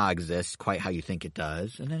 gravity to not exist quite how you think it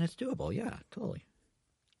does, and then it's doable. Yeah, totally.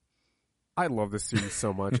 I love this series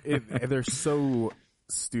so much. They're so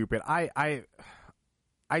stupid. I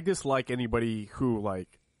dislike anybody who,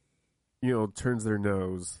 like, turns their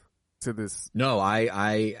nose to this. No,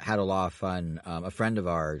 I had a lot of fun. A friend of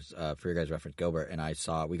ours, for your guys' reference, Gilbert, and I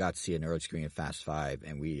we got to see an early screening of Fast 5,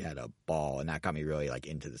 and we had a ball, and that got me really like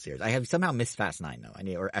into the series. I have somehow missed Fast 9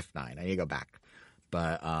 though. Or F9. I need to go back.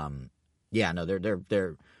 But yeah, no,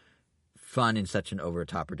 they're fun in such an over the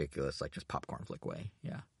top, ridiculous, like just popcorn flick way.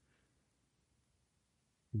 Yeah.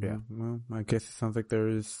 Yeah. Well, I guess it sounds like there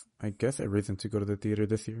is, a reason to go to the theater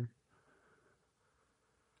this year.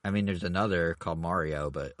 I mean, there's another called Mario,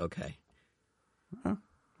 but okay. Oh, all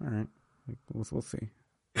right. We'll see.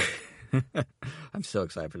 I'm so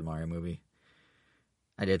excited for the Mario movie.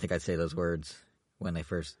 I didn't think I'd say those words when they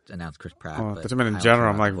first announced Chris Pratt. Oh, but but I mean, I in don't general, care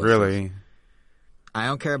I'm about like, the voices. really? I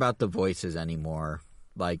don't care about the voices anymore.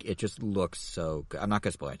 Like, it just looks so good. I'm not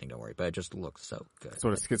going to spoil anything, don't worry, but it just looks so good. That's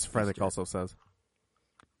what a schizophrenic also says.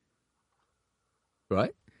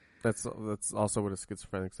 What? That's also what a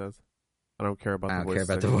schizophrenic says. I don't care about the I don't voices.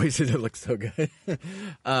 care about the voices. It looks so good.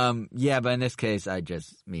 Yeah, but in this case, I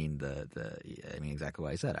just mean I mean exactly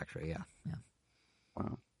what I said, actually. Yeah.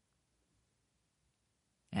 Wow.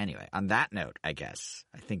 Anyway, on that note, I guess,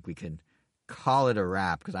 I think we can call it a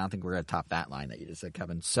wrap because I don't think we're going to top that line that you just said,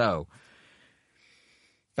 Kevin. So,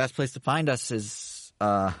 best place to find us is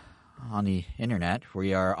on the internet.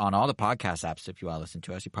 We are on all the podcast apps. If you want to listen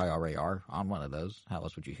to us, you probably already are on one of those. How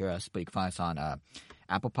else would you hear us? But you can find us on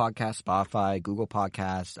Apple Podcasts, Spotify, Google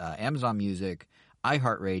Podcasts, Amazon Music,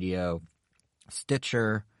 iHeartRadio,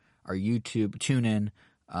 Stitcher, our YouTube, TuneIn,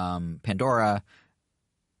 Pandora.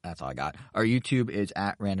 That's all I got. Our YouTube is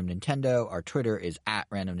at Random Nintendo. Our Twitter is at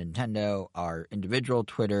Random Nintendo. Our individual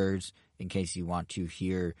Twitters, in case you want to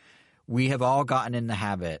hear, we have all gotten in the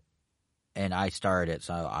habit, and I started it,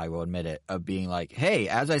 so I will admit it, of being like, hey,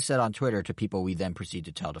 as I said on Twitter to people we then proceed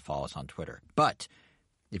to tell to follow us on Twitter. But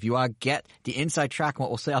if you want to get the inside track on what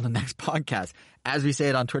we'll say on the next podcast, as we say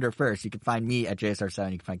it on Twitter first, you can find me at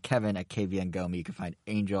JSR7. You can find Kevin at KVN Gomi. You can find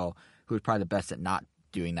Angel, who is probably the best at not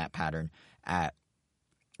doing that pattern, at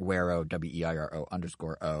Weiro, WEIRO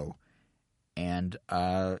 _O. And,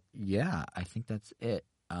 yeah, I think that's it.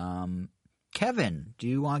 Kevin, do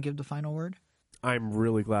you want to give the final word? I'm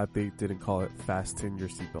really glad they didn't call it fasten your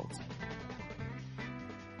seatbelts.